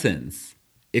of the essence.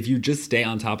 If you just stay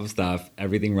on top of stuff,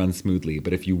 everything runs smoothly.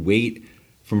 But if you wait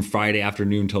from Friday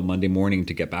afternoon till Monday morning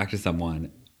to get back to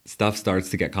someone, stuff starts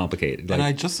to get complicated. And like,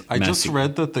 I just messy.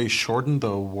 read that they shortened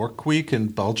the work week in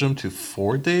Belgium to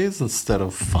 4 days instead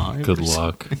of 5. Good or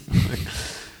luck.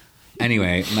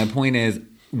 Anyway, my point is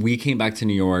we came back to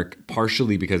New York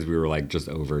partially because we were like just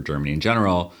over Germany in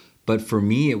general. But for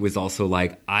me, it was also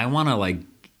like, I want to like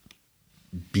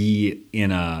be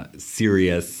in a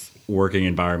serious working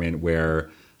environment where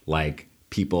like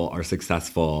people are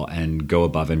successful and go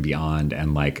above and beyond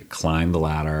and like climb the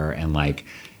ladder and like,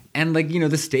 you know,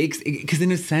 the stakes, because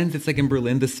in a sense, it's like in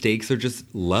Berlin, the stakes are just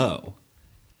low.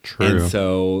 True. And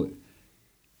so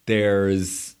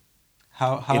there's,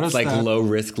 how it's does like that, low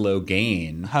risk, low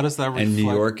gain. How does that And New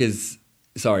reflect- York is,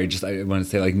 sorry, just I want to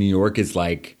say like New York is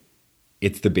like,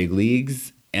 it's the big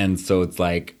leagues. And so it's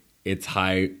like, it's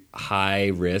high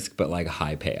risk, but like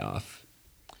high payoff.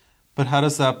 But how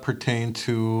does that pertain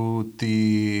to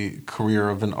the career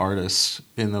of an artist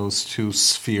in those two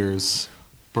spheres,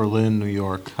 Berlin, New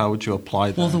York? How would you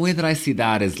apply that? Well, the way that I see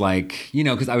that is like, you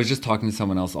know, because I was just talking to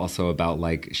someone else also about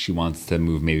like she wants to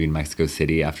move maybe in Mexico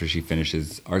City after she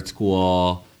finishes art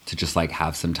school to just like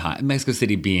have some time. Mexico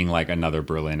City being like another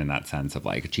Berlin in that sense of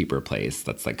like a cheaper place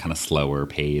that's like kind of slower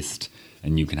paced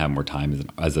and you can have more time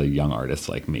as a young artist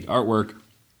to like make artwork.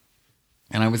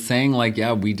 And I was saying like,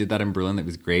 yeah, we did that in Berlin. That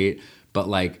was great. But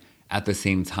like at the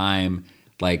same time,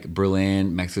 like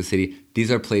Berlin, Mexico City, these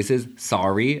are places,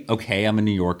 sorry, okay, I'm a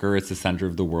New Yorker. It's the center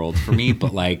of the world for me.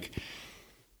 But like,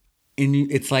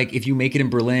 it's like if you make it in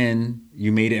Berlin,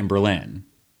 you made it in Berlin.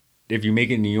 If you make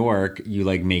it in New York, you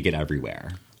like make it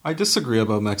everywhere. I disagree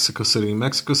about Mexico City.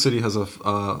 Mexico City has a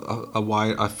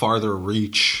farther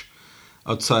reach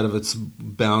outside of its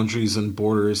boundaries and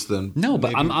borders than No,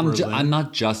 but maybe Berlin. I'm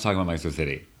not just talking about Mexico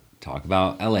City. Talk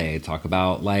about LA. Talk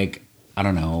about like I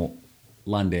don't know,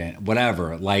 London,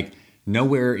 whatever. Like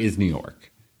nowhere is New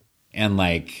York, and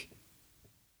like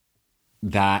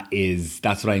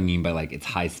that's what I mean by like it's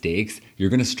high stakes. You're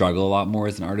gonna struggle a lot more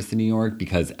as an artist in New York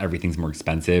because everything's more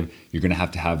expensive. You're gonna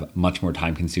have to have much more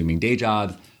time consuming day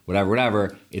jobs,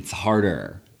 whatever. It's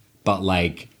harder, but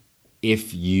like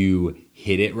if you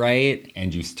hit it right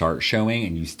and you start showing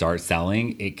and you start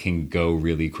selling, it can go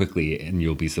really quickly and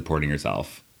you'll be supporting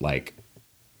yourself like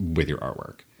with your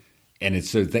artwork. And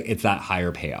it's that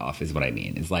higher payoff is what I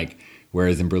mean. It's like,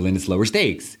 whereas in Berlin, it's lower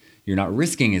stakes. You're not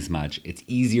risking as much. It's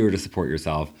easier to support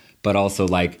yourself, but also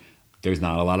like there's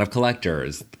not a lot of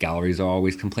collectors. Galleries are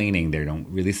always complaining. They don't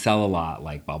really sell a lot,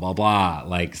 like blah, blah, blah.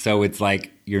 Like, so it's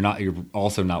like, you're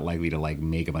also not likely to like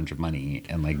make a bunch of money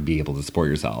and like be able to support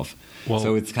yourself. Well,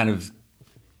 so it's kind of,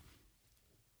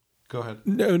 Go ahead.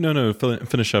 No.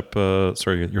 Finish up.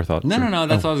 Sorry, your thought. no.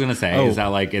 That's what I was going to say is Oh. that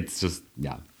like, it's just,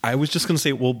 yeah. I was just going to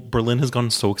say, well, Berlin has gone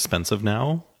so expensive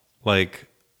now. Like,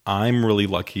 I'm really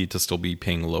lucky to still be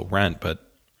paying low rent,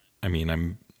 but I mean,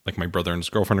 I'm like my brother and his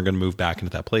girlfriend are going to move back into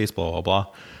that place, blah, blah, blah.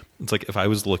 It's like if I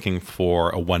was looking for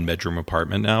a 1-bedroom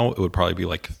apartment now, it would probably be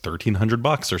like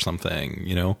 $1,300 or something,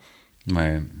 you know?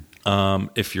 Right.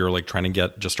 If you're like trying to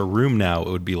get just a room now, it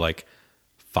would be like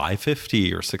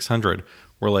 $550 or $600.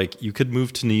 Where like you could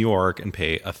move to New York and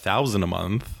pay $1,000 a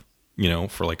month, you know,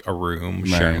 for like a room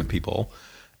sharing Right. with people,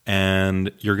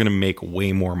 and you're going to make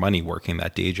way more money working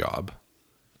that day job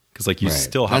because like you Right.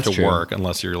 still have That's to true. work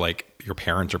unless you're like your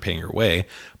parents are paying your way.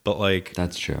 But like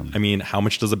That's true. I mean, how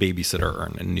much does a babysitter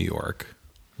earn in New York?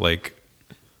 Like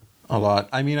A lot.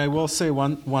 I mean, I will say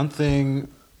one thing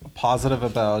positive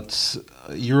about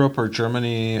Europe or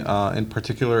Germany in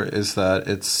particular is that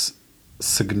it's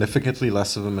significantly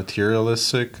less of a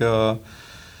materialistic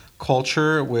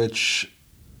culture, which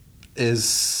is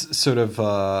sort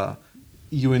of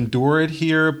you endure it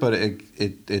here, but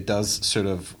it does sort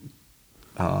of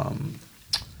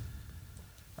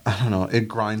I don't know, it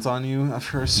grinds on you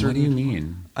after a certain. What do you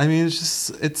mean? I mean,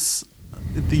 it's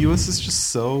the U.S. is just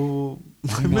so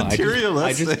materialistic.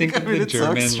 I just think of the it's so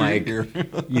German, extreme like, here.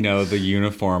 you know, the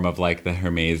uniform of like the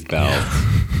Hermes belt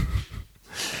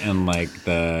and like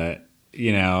the,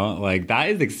 you know, like that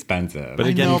is expensive. But I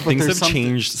again, know, but things there's have something-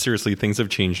 changed. Seriously, things have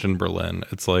changed in Berlin.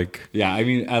 It's like yeah, I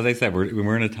mean, as I said,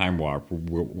 we're in a time warp.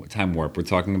 We're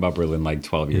talking about Berlin like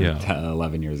 12 years, Yeah. 10,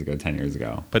 11 years ago, 10 years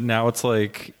ago. But now it's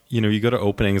like, you know, you go to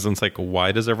openings and it's like,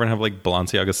 why does everyone have like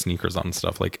Balenciaga sneakers on and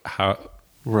stuff? Like, how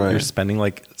Right. You're spending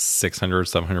like $600,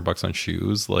 $700 on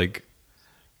shoes. Like,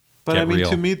 But get I mean, real.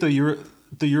 to me, the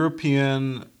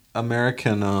European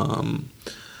American, I don't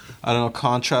know,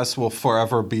 contrast will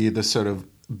forever be the sort of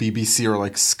BBC or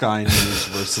like Sky News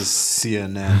versus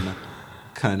CNN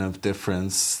kind of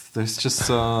difference. There's just,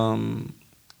 I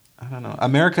don't know.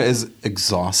 America is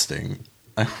exhausting.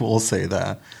 I will say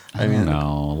that. I mean,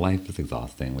 no, life is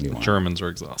exhausting. What do you want? Germans are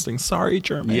exhausting. Sorry,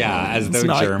 Germans. Yeah, as It's though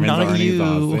not- Germans not aren't you.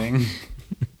 exhausting.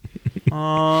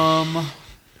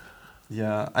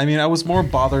 Yeah, I mean, I was more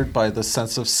bothered by the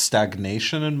sense of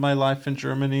stagnation in my life in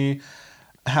Germany.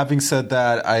 Having said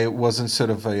that, I wasn't sort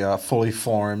of a fully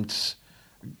formed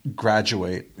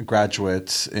graduate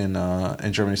in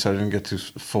Germany, so I didn't get to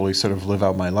fully sort of live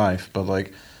out my life. But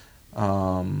like,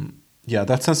 yeah,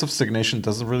 that sense of stagnation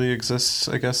doesn't really exist,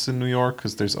 I guess, in New York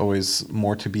because there's always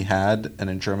more to be had, and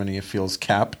in Germany it feels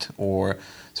capped or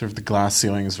sort of the glass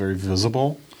ceiling is very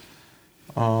visible.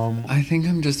 I think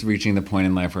I'm just reaching the point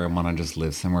in life where I want to just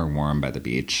live somewhere warm by the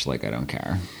beach. Like, I don't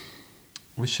care.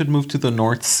 We should move to the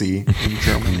North Sea in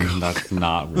Germany. That's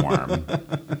not warm.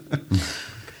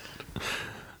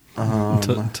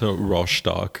 to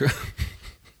Rostock.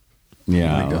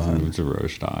 Yeah, Oh my let's God. move to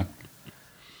Rostock.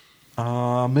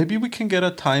 Maybe we can get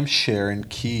a timeshare in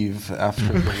Kyiv after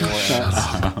the war ends.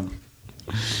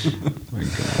 Oh my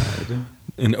God.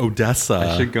 In Odessa.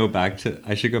 I should go back to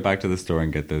the store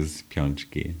and get those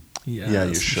pyeonchki. Yes, Yeah,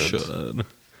 you should.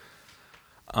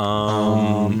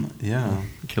 Yeah.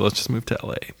 Okay, let's just move to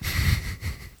LA.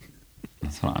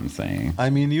 That's what I'm saying. I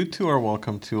mean, you two are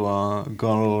welcome to go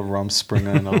on a little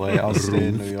Rumspringa in LA. I'll stay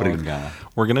in New York. Springa.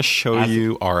 We're gonna show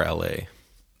you our LA.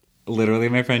 Literally,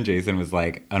 my friend Jason was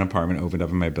like, an apartment opened up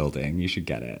in my building. You should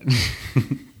get it.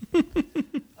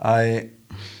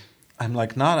 I'm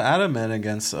like not adamant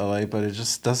against LA, but it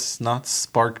just does not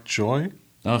spark joy.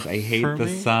 Ugh, I hate For the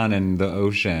me? sun and the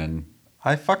ocean.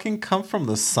 I fucking come from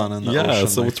the sun and the Yeah, ocean.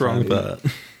 so my what's wrong with friend.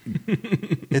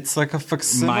 that? It's like a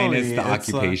facsimile. Minus the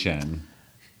It's like- occupation.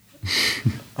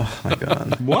 oh my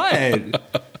god. What?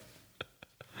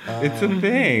 It's a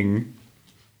thing.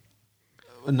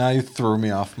 Now you threw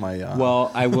me off my. Well,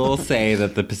 I will say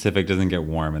that the Pacific doesn't get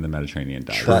warm and the Mediterranean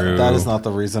does. True. that is not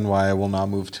the reason why I will not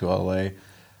move to LA.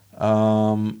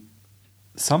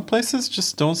 Some places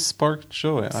just don't spark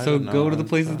joy. I So don't know. go to the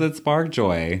places that spark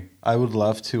joy. I would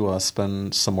love to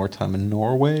spend some more time in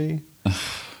Norway.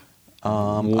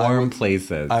 Warm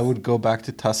places. I would go back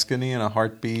to Tuscany in a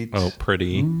heartbeat. Oh,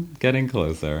 pretty. Getting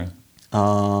closer. I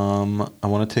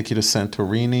want to take you to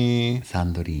Santorini.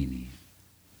 Santorini.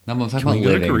 No, I'm talking Can we about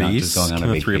go to living, not Greece? just going on Can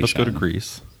a the three of us go to vacation.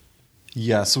 Greece?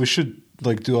 Yes, we should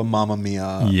like do a Mamma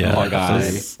Mia. Yeah. Oh my God.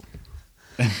 party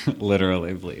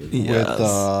Literally, please. with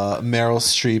Meryl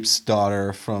Streep's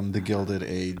daughter from The Gilded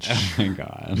Age. Oh my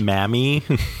God. Mammy.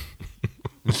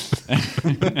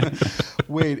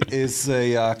 Wait, is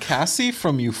Cassie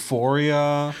from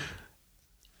Euphoria?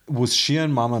 Was she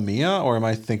in Mamma Mia, or am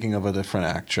I thinking of a different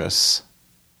actress?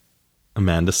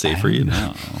 Amanda Seyfried.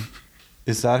 No.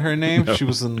 Is that her name? No. She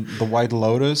was in The White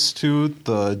Lotus too,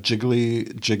 the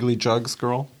Jiggly Jugs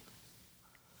girl.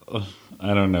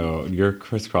 I don't know. You're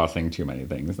crisscrossing too many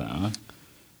things now.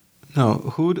 No,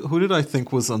 who did I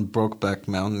think was on Brokeback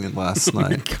Mountain last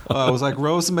night? I was like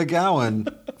Rose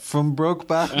McGowan from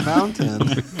Brokeback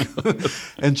Mountain,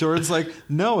 and Jordan's like,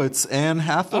 no, it's Anne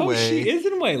Hathaway. Oh, she is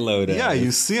in White Lotus. Yeah,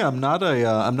 you see, I'm not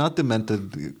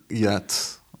demented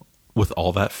yet. With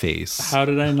all that face. How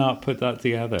did I not put that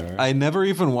together? I never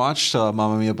even watched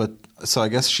Mamma Mia, but so I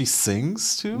guess she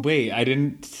sings too. Wait, I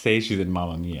didn't say she's in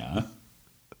Mamma Mia.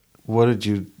 What did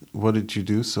you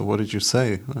do? So what did you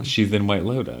say? She's in White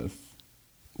Lotus.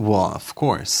 Well, of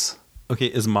course. Okay,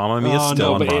 is Mamma Mia Oh, still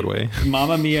no, on but Broadway?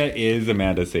 Mamma Mia is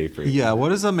Amanda Seyfried. Yeah,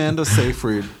 what is Amanda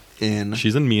Seyfried in?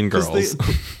 She's in Mean 'Cause Girls.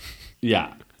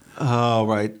 Yeah. Oh,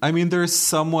 right. I mean, they're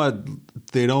somewhat.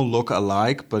 They don't look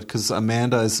alike, but because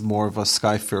Amanda is more of a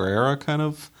Sky Ferreira kind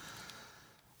of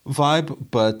vibe,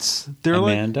 but they're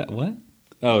Amanda, what?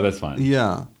 Oh, that's fine. like,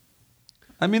 yeah.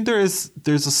 I mean, there's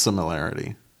a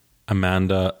similarity.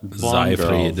 Amanda Blonde girls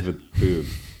Seyfried. with boobs.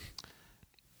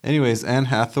 Anyways, Anne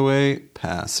Hathaway,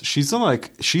 pass. She's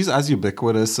as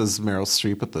ubiquitous as Meryl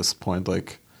Streep at this point.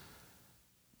 Like,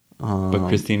 But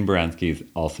Christine Baranski is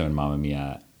also in Mamma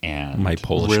Mia and My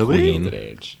Polish Really? queen. Gilded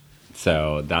Age.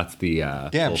 So that's the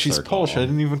damn, full she's circle. Polish. I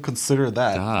didn't even consider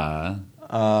that.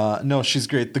 Duh. No, she's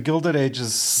great. The Gilded Age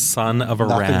is Son of a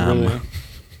nothing ram. really.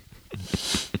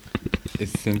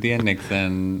 Is Cynthia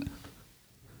Nixon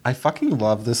I fucking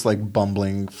love this like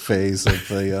bumbling phase of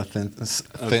the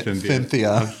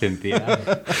Cynthia. Of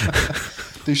Cynthia.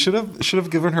 They should have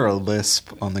given her a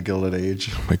lisp on the Gilded Age.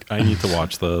 Like, I need to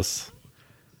watch this.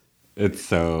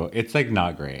 It's like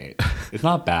not great. It's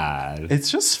not bad. It's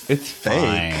just It's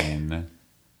fake. fine.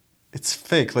 It's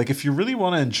fake. Like, if you really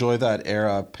want to enjoy that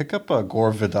era, pick up a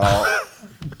Gore Vidal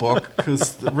book,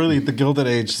 because really, the Gilded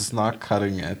Age is not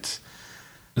cutting it.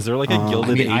 Is there like a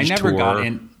Gilded Age I never tour? got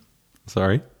in.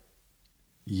 Sorry.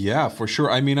 Yeah, for sure.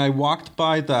 I mean, I walked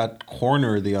by that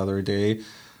corner the other day.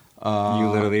 You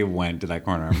literally went to that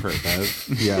corner on purpose.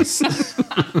 Yes.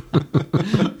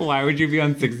 Why would you be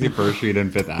on 61st Street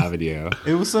and Fifth Avenue?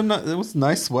 It was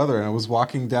nice weather, and I was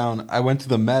walking down. I went to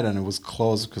the Met, and it was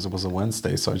closed because it was a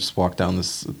Wednesday. So I just walked down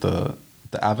the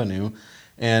avenue,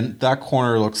 and that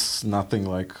corner looks nothing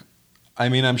like. I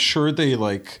mean, I'm sure they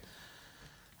like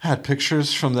had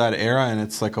pictures from that era, and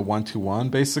it's like a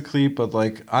 1-to-1 basically. But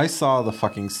like, I saw the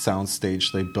fucking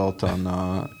soundstage they built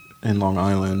on in Long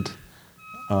Island.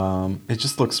 It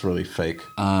just looks really fake.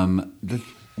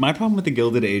 My problem with the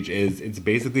Gilded Age is it's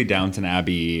basically Downton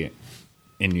Abbey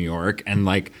in New York, and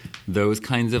like those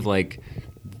kinds of like,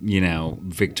 you know,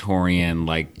 Victorian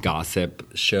like gossip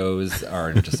shows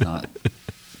are just not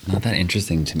that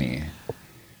interesting to me.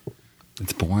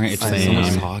 It's boring. It's just so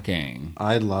much talking.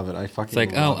 I love it. I fucking. It's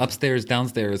like, love it. upstairs,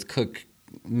 downstairs, cook,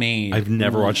 maid. I've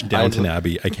never watched Downton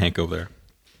Abbey. I can't go there.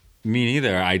 Me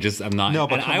neither. I'm not. No,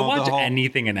 but and come I on, watch the whole-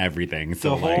 anything and everything.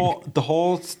 So The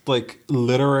whole like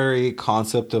literary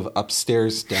concept of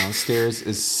upstairs downstairs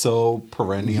is so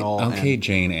perennial. okay, and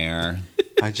Jane Eyre.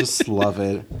 I just love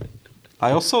it.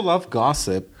 I also love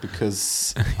gossip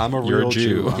because I'm a You're a real Jew.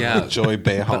 Jew. I'm Yeah. like Joy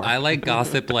Behar. But I like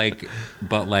gossip,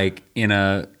 but in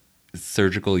a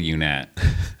surgical unit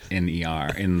in the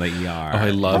ER. Oh, I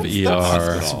love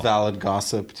ER. That's valid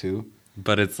gossip too.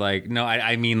 But it's like, no,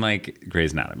 I mean like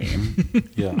Grey's Anatomy.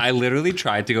 Yeah. I literally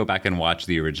tried to go back and watch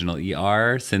the original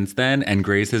ER since then, and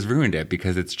Grey's has ruined it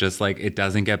because it's just like it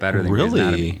doesn't get better than Grey's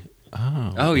Anatomy.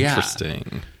 Really? Oh, yeah.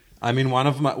 Interesting. I mean, one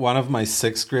of my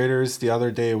sixth graders the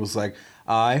other day was like,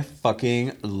 I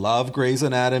fucking love Grey's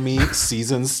Anatomy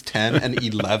seasons 10 and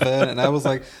 11. And I was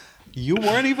like, you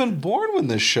weren't even born when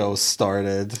this show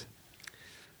started.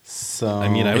 So I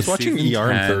mean, I was It's watching season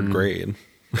ER in 10. third grade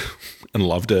and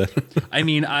loved it. I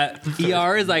mean,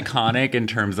 ER is iconic in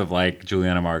terms of like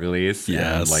Juliana Margulies,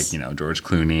 Yes. and like, you know, George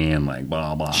Clooney and like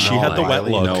blah blah. She had the wet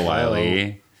Wiley, look. Noah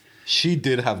Wiley. she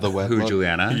did have the wet Who, look.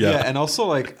 Juliana? Yeah. Yeah. And also,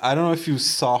 like, I don't know if you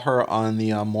saw her on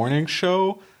the morning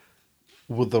show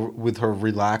with her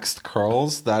relaxed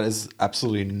curls. That is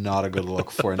absolutely not a good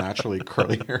look for a naturally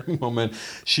curly haired woman.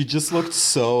 She just looked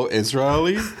so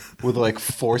Israeli with like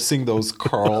forcing those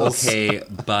curls. Okay,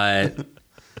 but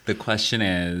the question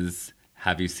is,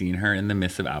 have you seen her in The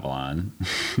Mists of Avalon?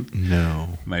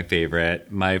 No. my favorite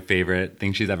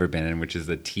thing she's ever been in, which is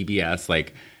a TBS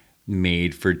like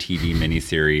made for TV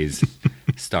miniseries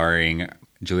starring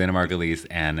Juliana Margulies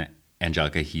and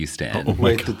Angelica Houston. Oh my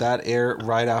Wait, God. did that air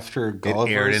right after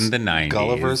Gulliver's? It aired in the 90s.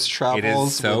 Gulliver's Travels. It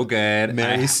is so with good.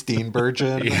 Mary I-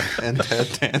 Steenburgen Yeah. and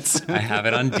Ted Danson. I have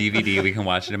it on DVD. We can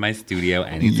watch it in my studio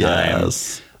anytime.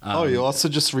 Yes. Oh, you also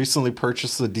just recently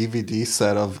purchased the DVD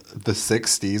set of the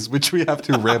 60s, which we have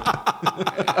to rip.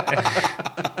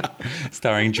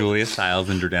 Starring Julia Stiles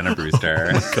and Jordana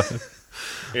Brewster.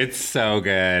 It's so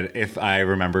good, if I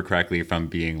remember correctly from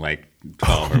being like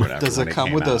 12 or whatever. Does when it come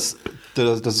came with out.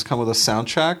 does it come with a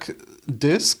soundtrack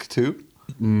disc too?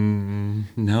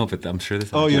 No, but I'm sure this.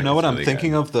 Oh, you know what I'm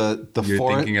thinking of? The You're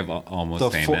For- thinking of Almost the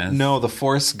Famous. no, the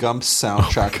Forrest Gump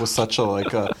soundtrack was such a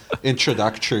like a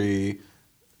introductory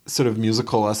sort of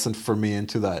musical lesson for me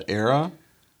into that era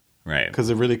right? because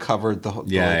it really covered the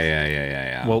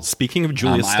Yeah. Well, speaking of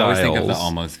Julia I always think of the Stiles,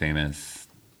 Almost Famous.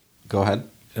 Go ahead.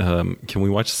 can we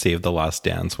watch Save the Last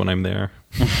Dance when I'm there?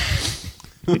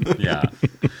 Yeah,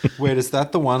 Wait, is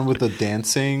that the one with the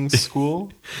dancing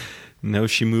school? No,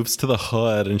 she moves to the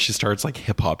hood and she starts like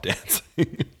hip hop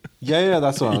dancing. Yeah,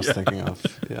 that's what I was thinking of.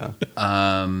 Yeah.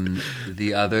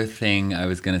 the other thing I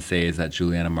was gonna say is that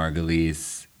Juliana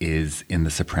Margulies is in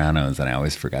The Sopranos, and I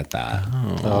always forget that.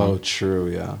 Oh, true.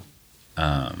 Yeah.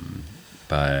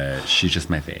 But she's just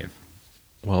my fave.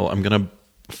 Well, I'm going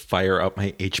to fire up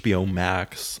my HBO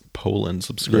Max Poland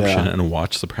subscription Yeah. and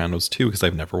watch Sopranos 2 because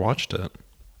I've never watched it.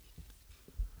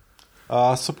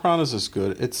 Sopranos is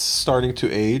good. It's starting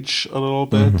to age a little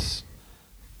bit,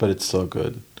 but it's still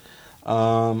good.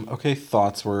 Okay,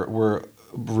 thoughts. We're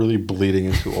really bleeding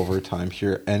into overtime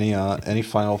here. Any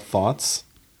final thoughts?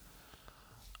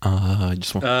 I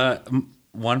just want.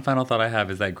 One final thought I have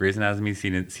is that Grey's Anatomy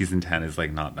season 10 is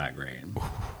like not that great.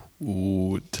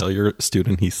 Ooh, tell your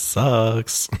student he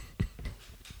sucks.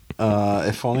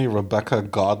 If only Rebecca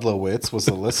Godlewitz was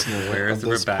a listener Where's of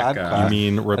this Rebecca? podcast. You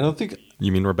mean I don't think.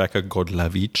 You mean Rebecca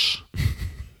Godlevich?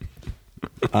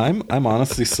 I'm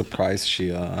honestly surprised she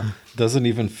doesn't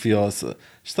even feel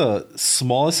just a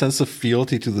smallest sense of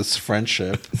fealty to this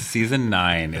friendship. Season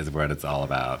 9 is what it's all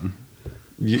about.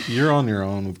 You're on your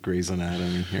own with Grey's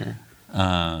Anatomy here.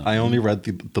 I only read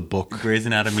the book. Grey's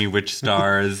Anatomy, which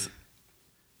stars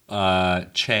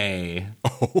Che.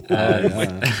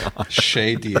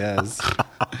 Shay Diaz.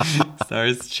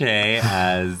 Stars Che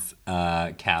as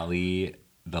Callie,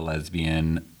 the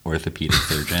lesbian orthopedic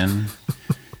surgeon.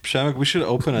 Shamak, we should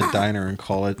open a diner and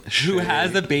call it Who Shay.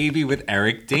 has a baby with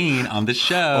Eric Dane on the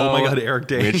show. Oh my God, Eric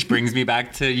Dane. Which brings me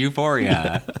back to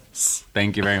Euphoria.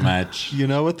 Thank you very much. You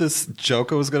know what this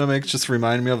joke I was gonna make just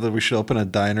reminded me of, that we should open a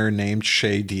diner named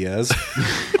Shay Diaz.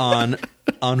 on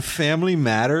Family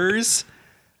Matters,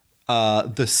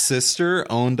 the sister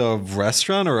owned a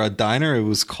restaurant or a diner. It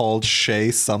was called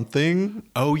Shay something.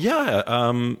 Oh yeah,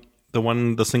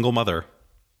 the single mother.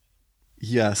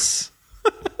 Yes.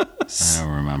 I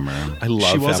don't remember. I love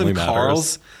She Family wasn't Matters.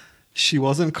 Carl's. She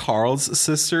wasn't Carl's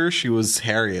sister. She was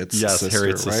Harriet's sister. Yes,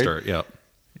 Harriet's right? sister. Yeah.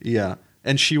 Yeah.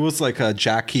 And she was like a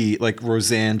Jackie, like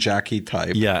Roseanne Jackie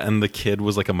type. Yeah, and the kid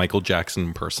was like a Michael Jackson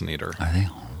impersonator. Are they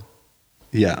all?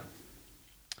 Yeah.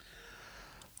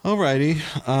 Alrighty.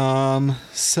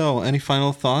 So any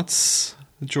final thoughts,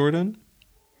 Jordan?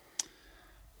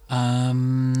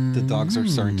 The dogs are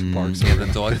starting to bark. So Yeah, we're the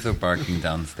gonna- dogs are barking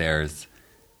downstairs.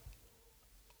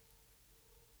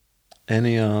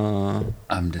 Any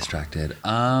I'm distracted.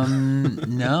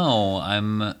 No,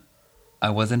 I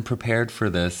wasn't prepared for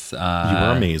this. You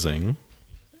were amazing.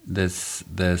 This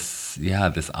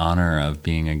honor of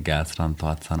being a guest on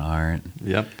Thoughts on Art.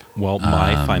 Yep. Well,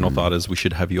 my final thought is we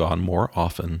should have you on more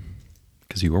often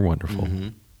because you were wonderful.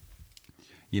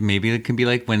 Maybe it can be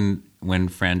like when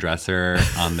Fran Dresser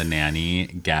on The Nanny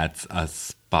gets a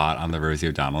spot on the Rosie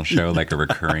O'Donnell show, like a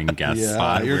recurring guest Yeah,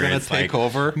 spot. you're where gonna it's take like,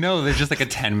 over? No, there's just like a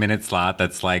 10-minute slot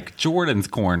that's like Jordan's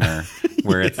Corner,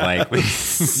 where it's like No,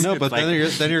 it's but like- then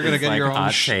you're gonna it's get like your own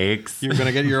hot takes. You're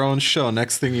gonna get your own show.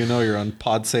 Next thing you know, you're on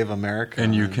Pod Save America,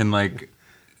 And you can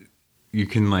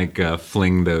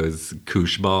fling those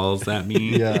koosh balls at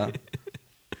me. yeah.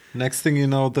 Next thing you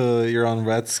know, you're on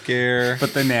Red Scare.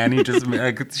 But the nanny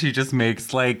she just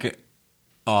makes like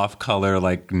off-color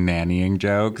like nannying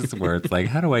jokes where it's like,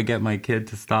 how do I get my kid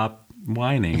to stop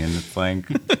whining? And it's like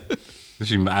I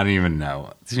don't even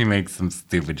know. She makes some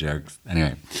stupid jokes.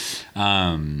 Anyway.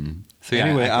 So yeah,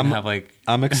 Anyway, I can have like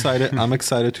I'm excited. I'm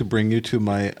excited to bring you to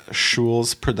my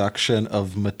Schul's production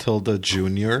of Matilda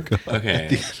Jr.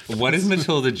 okay. What is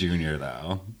Matilda Jr.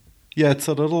 though? Yeah, it's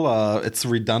a little it's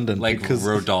redundant Like because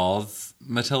Rodol's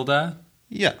Matilda?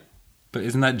 yeah, But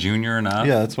isn't that junior enough?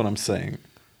 yeah, that's what I'm saying.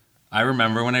 I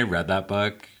remember when I read that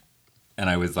book and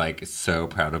I was like so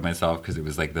proud of myself because it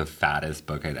was like the fattest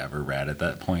book I'd ever read at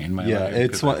that point in my Yeah, life.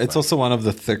 it's 'Cause I was it's like, also one of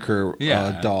the thicker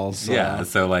dolls. Yeah,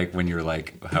 so like when you're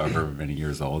like however many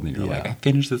years old and you're Yeah. like, I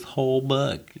finished this whole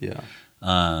book. Yeah.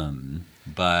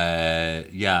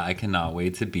 But yeah, I cannot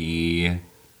wait to be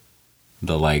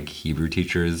the like Hebrew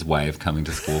teacher's wife coming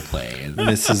to school plays.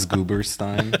 Mrs.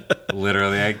 Gooberstein.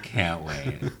 Literally, I can't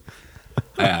wait.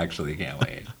 I actually can't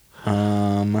wait.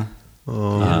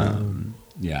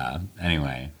 Yeah.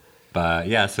 Anyway, but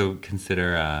yeah, so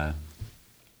consider.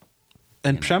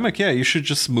 And Przemek, yeah, you should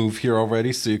just move here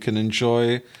already so you can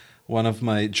enjoy one of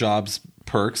my job's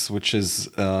perks, which is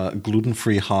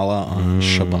gluten-free challah on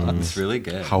Shabbat. It's really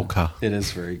good. Hauka. It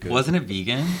is very good. Wasn't it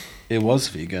vegan? It was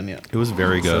vegan, yeah. It was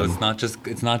very So good.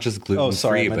 it's not just gluten Oh,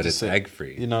 sorry, I free, meant but to it's say- egg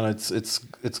free. You know, it's It's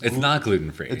not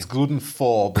gluten free. It's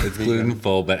gluten-full, but It's vegan. gluten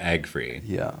full but egg free.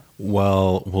 Yeah.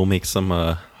 Well, we'll make some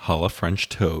challah French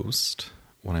toast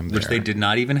when I'm there. Which they did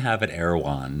not even have at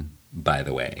Erewhon, by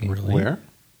the way. Really? Where?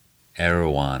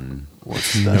 Erewhon.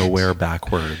 What's that? Nowhere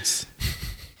backwards.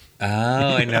 Oh,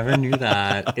 I never knew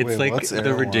that. It's Wait, like what's the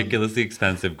Erewhon? ridiculously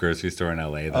expensive grocery store in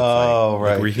LA. That's Oh,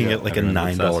 right. Like where you can yeah. get like a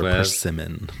Everyone's $9 obsessed with.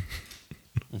 persimmon.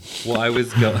 well, I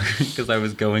was because I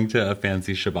was going to a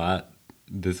fancy Shabbat.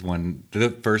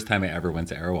 The first time I ever went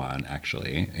to Erewhon,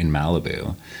 actually in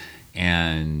Malibu,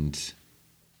 and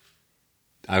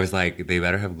I was like, they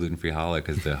better have gluten free challah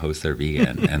because the hosts are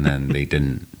vegan, and then they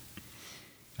didn't.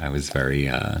 I was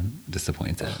very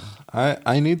disappointed.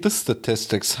 I need the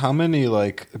statistics. How many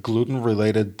like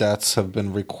gluten-related deaths have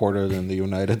been recorded in the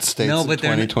United States in they're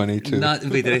 2022? not.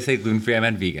 Wait, did I say gluten free? I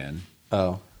meant vegan.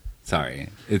 Oh. Sorry,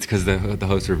 it's because the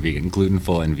hosts are vegan, gluten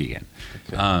full and vegan.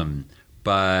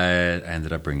 But I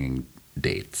ended up bringing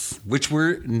dates, which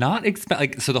were not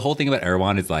like. So the whole thing about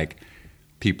Erewhon is like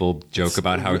people joke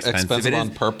about how expensive it is on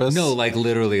purpose? No, like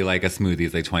literally, like a smoothie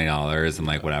is like $20 and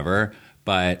like whatever.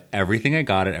 But everything I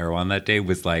got at Erewhon that day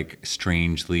was like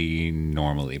strangely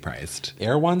normally priced.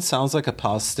 Erewhon sounds like a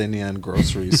Palestinian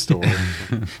grocery store.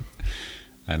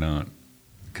 I don't,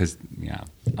 because yeah,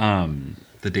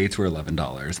 the dates were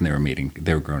 $11 and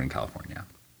they were grown in California.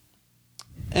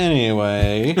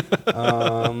 Anyway,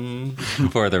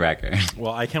 For the record,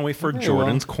 Well, I can't wait for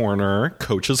Jordan's Corner,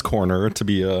 Coach's Corner, to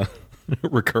be a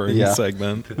recurring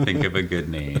segment. think of a good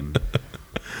name.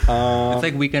 It's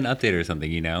like Weekend Update or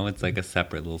something, you know? It's like a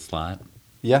separate little slot.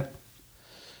 yeah.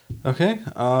 Okay,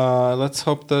 let's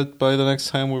hope that by the next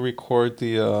time we record,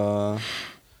 the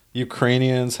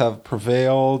Ukrainians have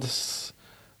prevailed.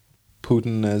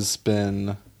 Putin has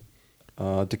been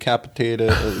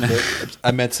decapitated.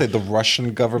 I meant to say the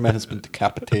Russian government has been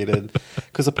decapitated,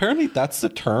 because apparently that's the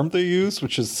term they use,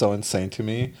 which is so insane to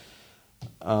me.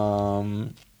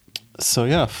 So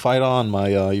yeah, fight on,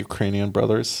 my Ukrainian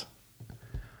brothers.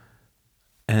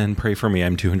 And pray for me.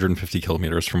 I'm 250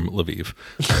 kilometers from Lviv.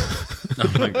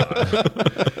 Oh my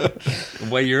God.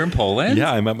 What, you're in Poland?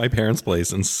 Yeah, I'm at my parents'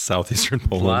 place in southeastern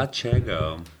Poland.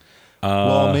 Dlaczego?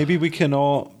 Well, maybe we can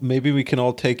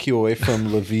all take you away from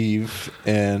Lviv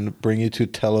and bring you to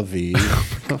Tel Aviv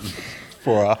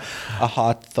for a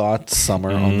hot thought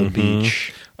summer on the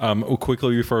beach.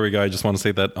 Quickly before we go, I just want to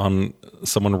say that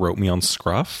someone wrote me on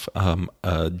Scruff,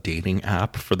 a dating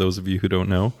app for those of you who don't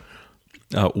know,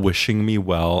 wishing me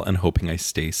well and hoping I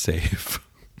stay safe.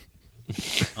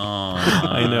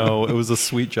 I know, it was a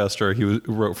sweet gesture. He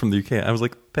wrote from the UK. I was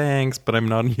like, thanks, but I'm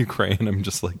not in Ukraine. I'm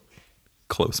just like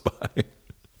close by.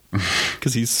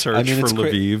 Because he searched for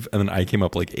Lviv, and then I came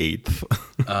up like 8th.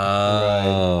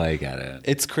 Oh, I get it.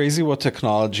 It's crazy what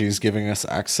technology is giving us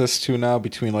access to now,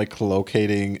 between like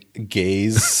locating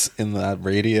gays in that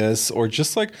radius, or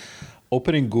just like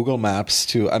opening Google Maps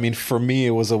to, I mean, for me,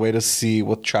 it was a way to see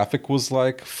what traffic was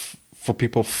like for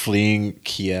people fleeing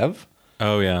Kiev.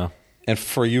 Oh, yeah. And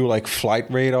for you, like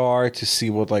Flight Radar to see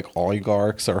what like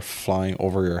oligarchs are flying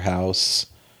over your house.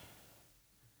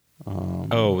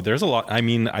 There's a lot. I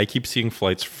mean, I keep seeing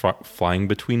flights flying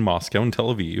between Moscow and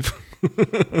Tel Aviv.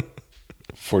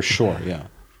 For sure, yeah.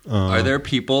 Are there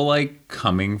people like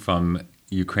coming from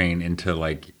Ukraine into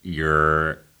like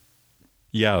your...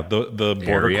 Yeah, the border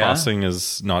area? crossing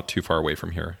is not too far away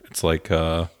from here. It's like,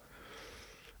 I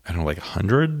don't know, like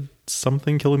 100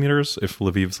 something kilometers if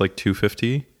Lviv's like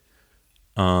 250.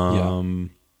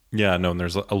 Yeah, no, and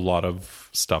there's a lot of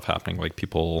stuff happening, like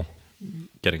people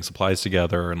getting supplies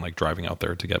together and like driving out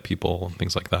there to get people and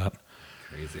things like that.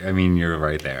 Crazy. I mean, you're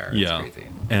right there. It's Yeah.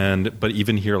 crazy. But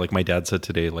even here, like my dad said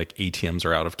today, like ATMs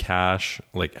are out of cash.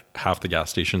 Like half the gas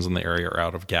stations in the area are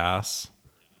out of gas.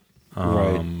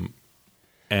 Right.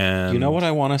 And You know what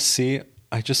I want to see?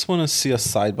 I just want to see a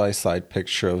side-by-side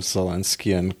picture of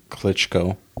Zelensky and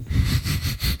Klitschko.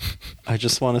 I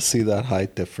just want to see that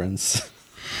height difference.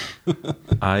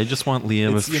 I just want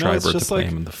Liam It's Schreiber to just play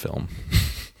like- him in the film.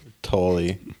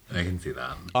 Totally. I can see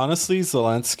that. Honestly,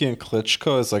 Zelensky and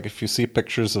Klitschko is like if you see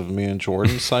pictures of me and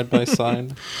Jordan side by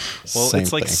side. Well, same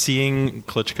it's like thing. seeing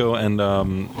Klitschko and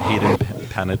Hayden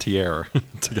Panettiere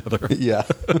together. Yeah.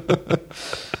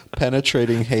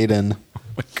 Penetrating Hayden.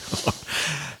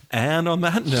 And on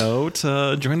that note,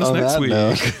 join us On next that week.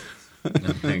 note.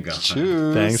 Oh, thank God.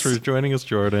 Cheers. Thanks for joining us,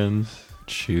 Jordan.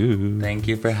 Cheers. Thank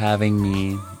you for having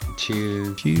me.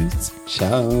 Cheers. Cheers.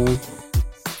 Ciao.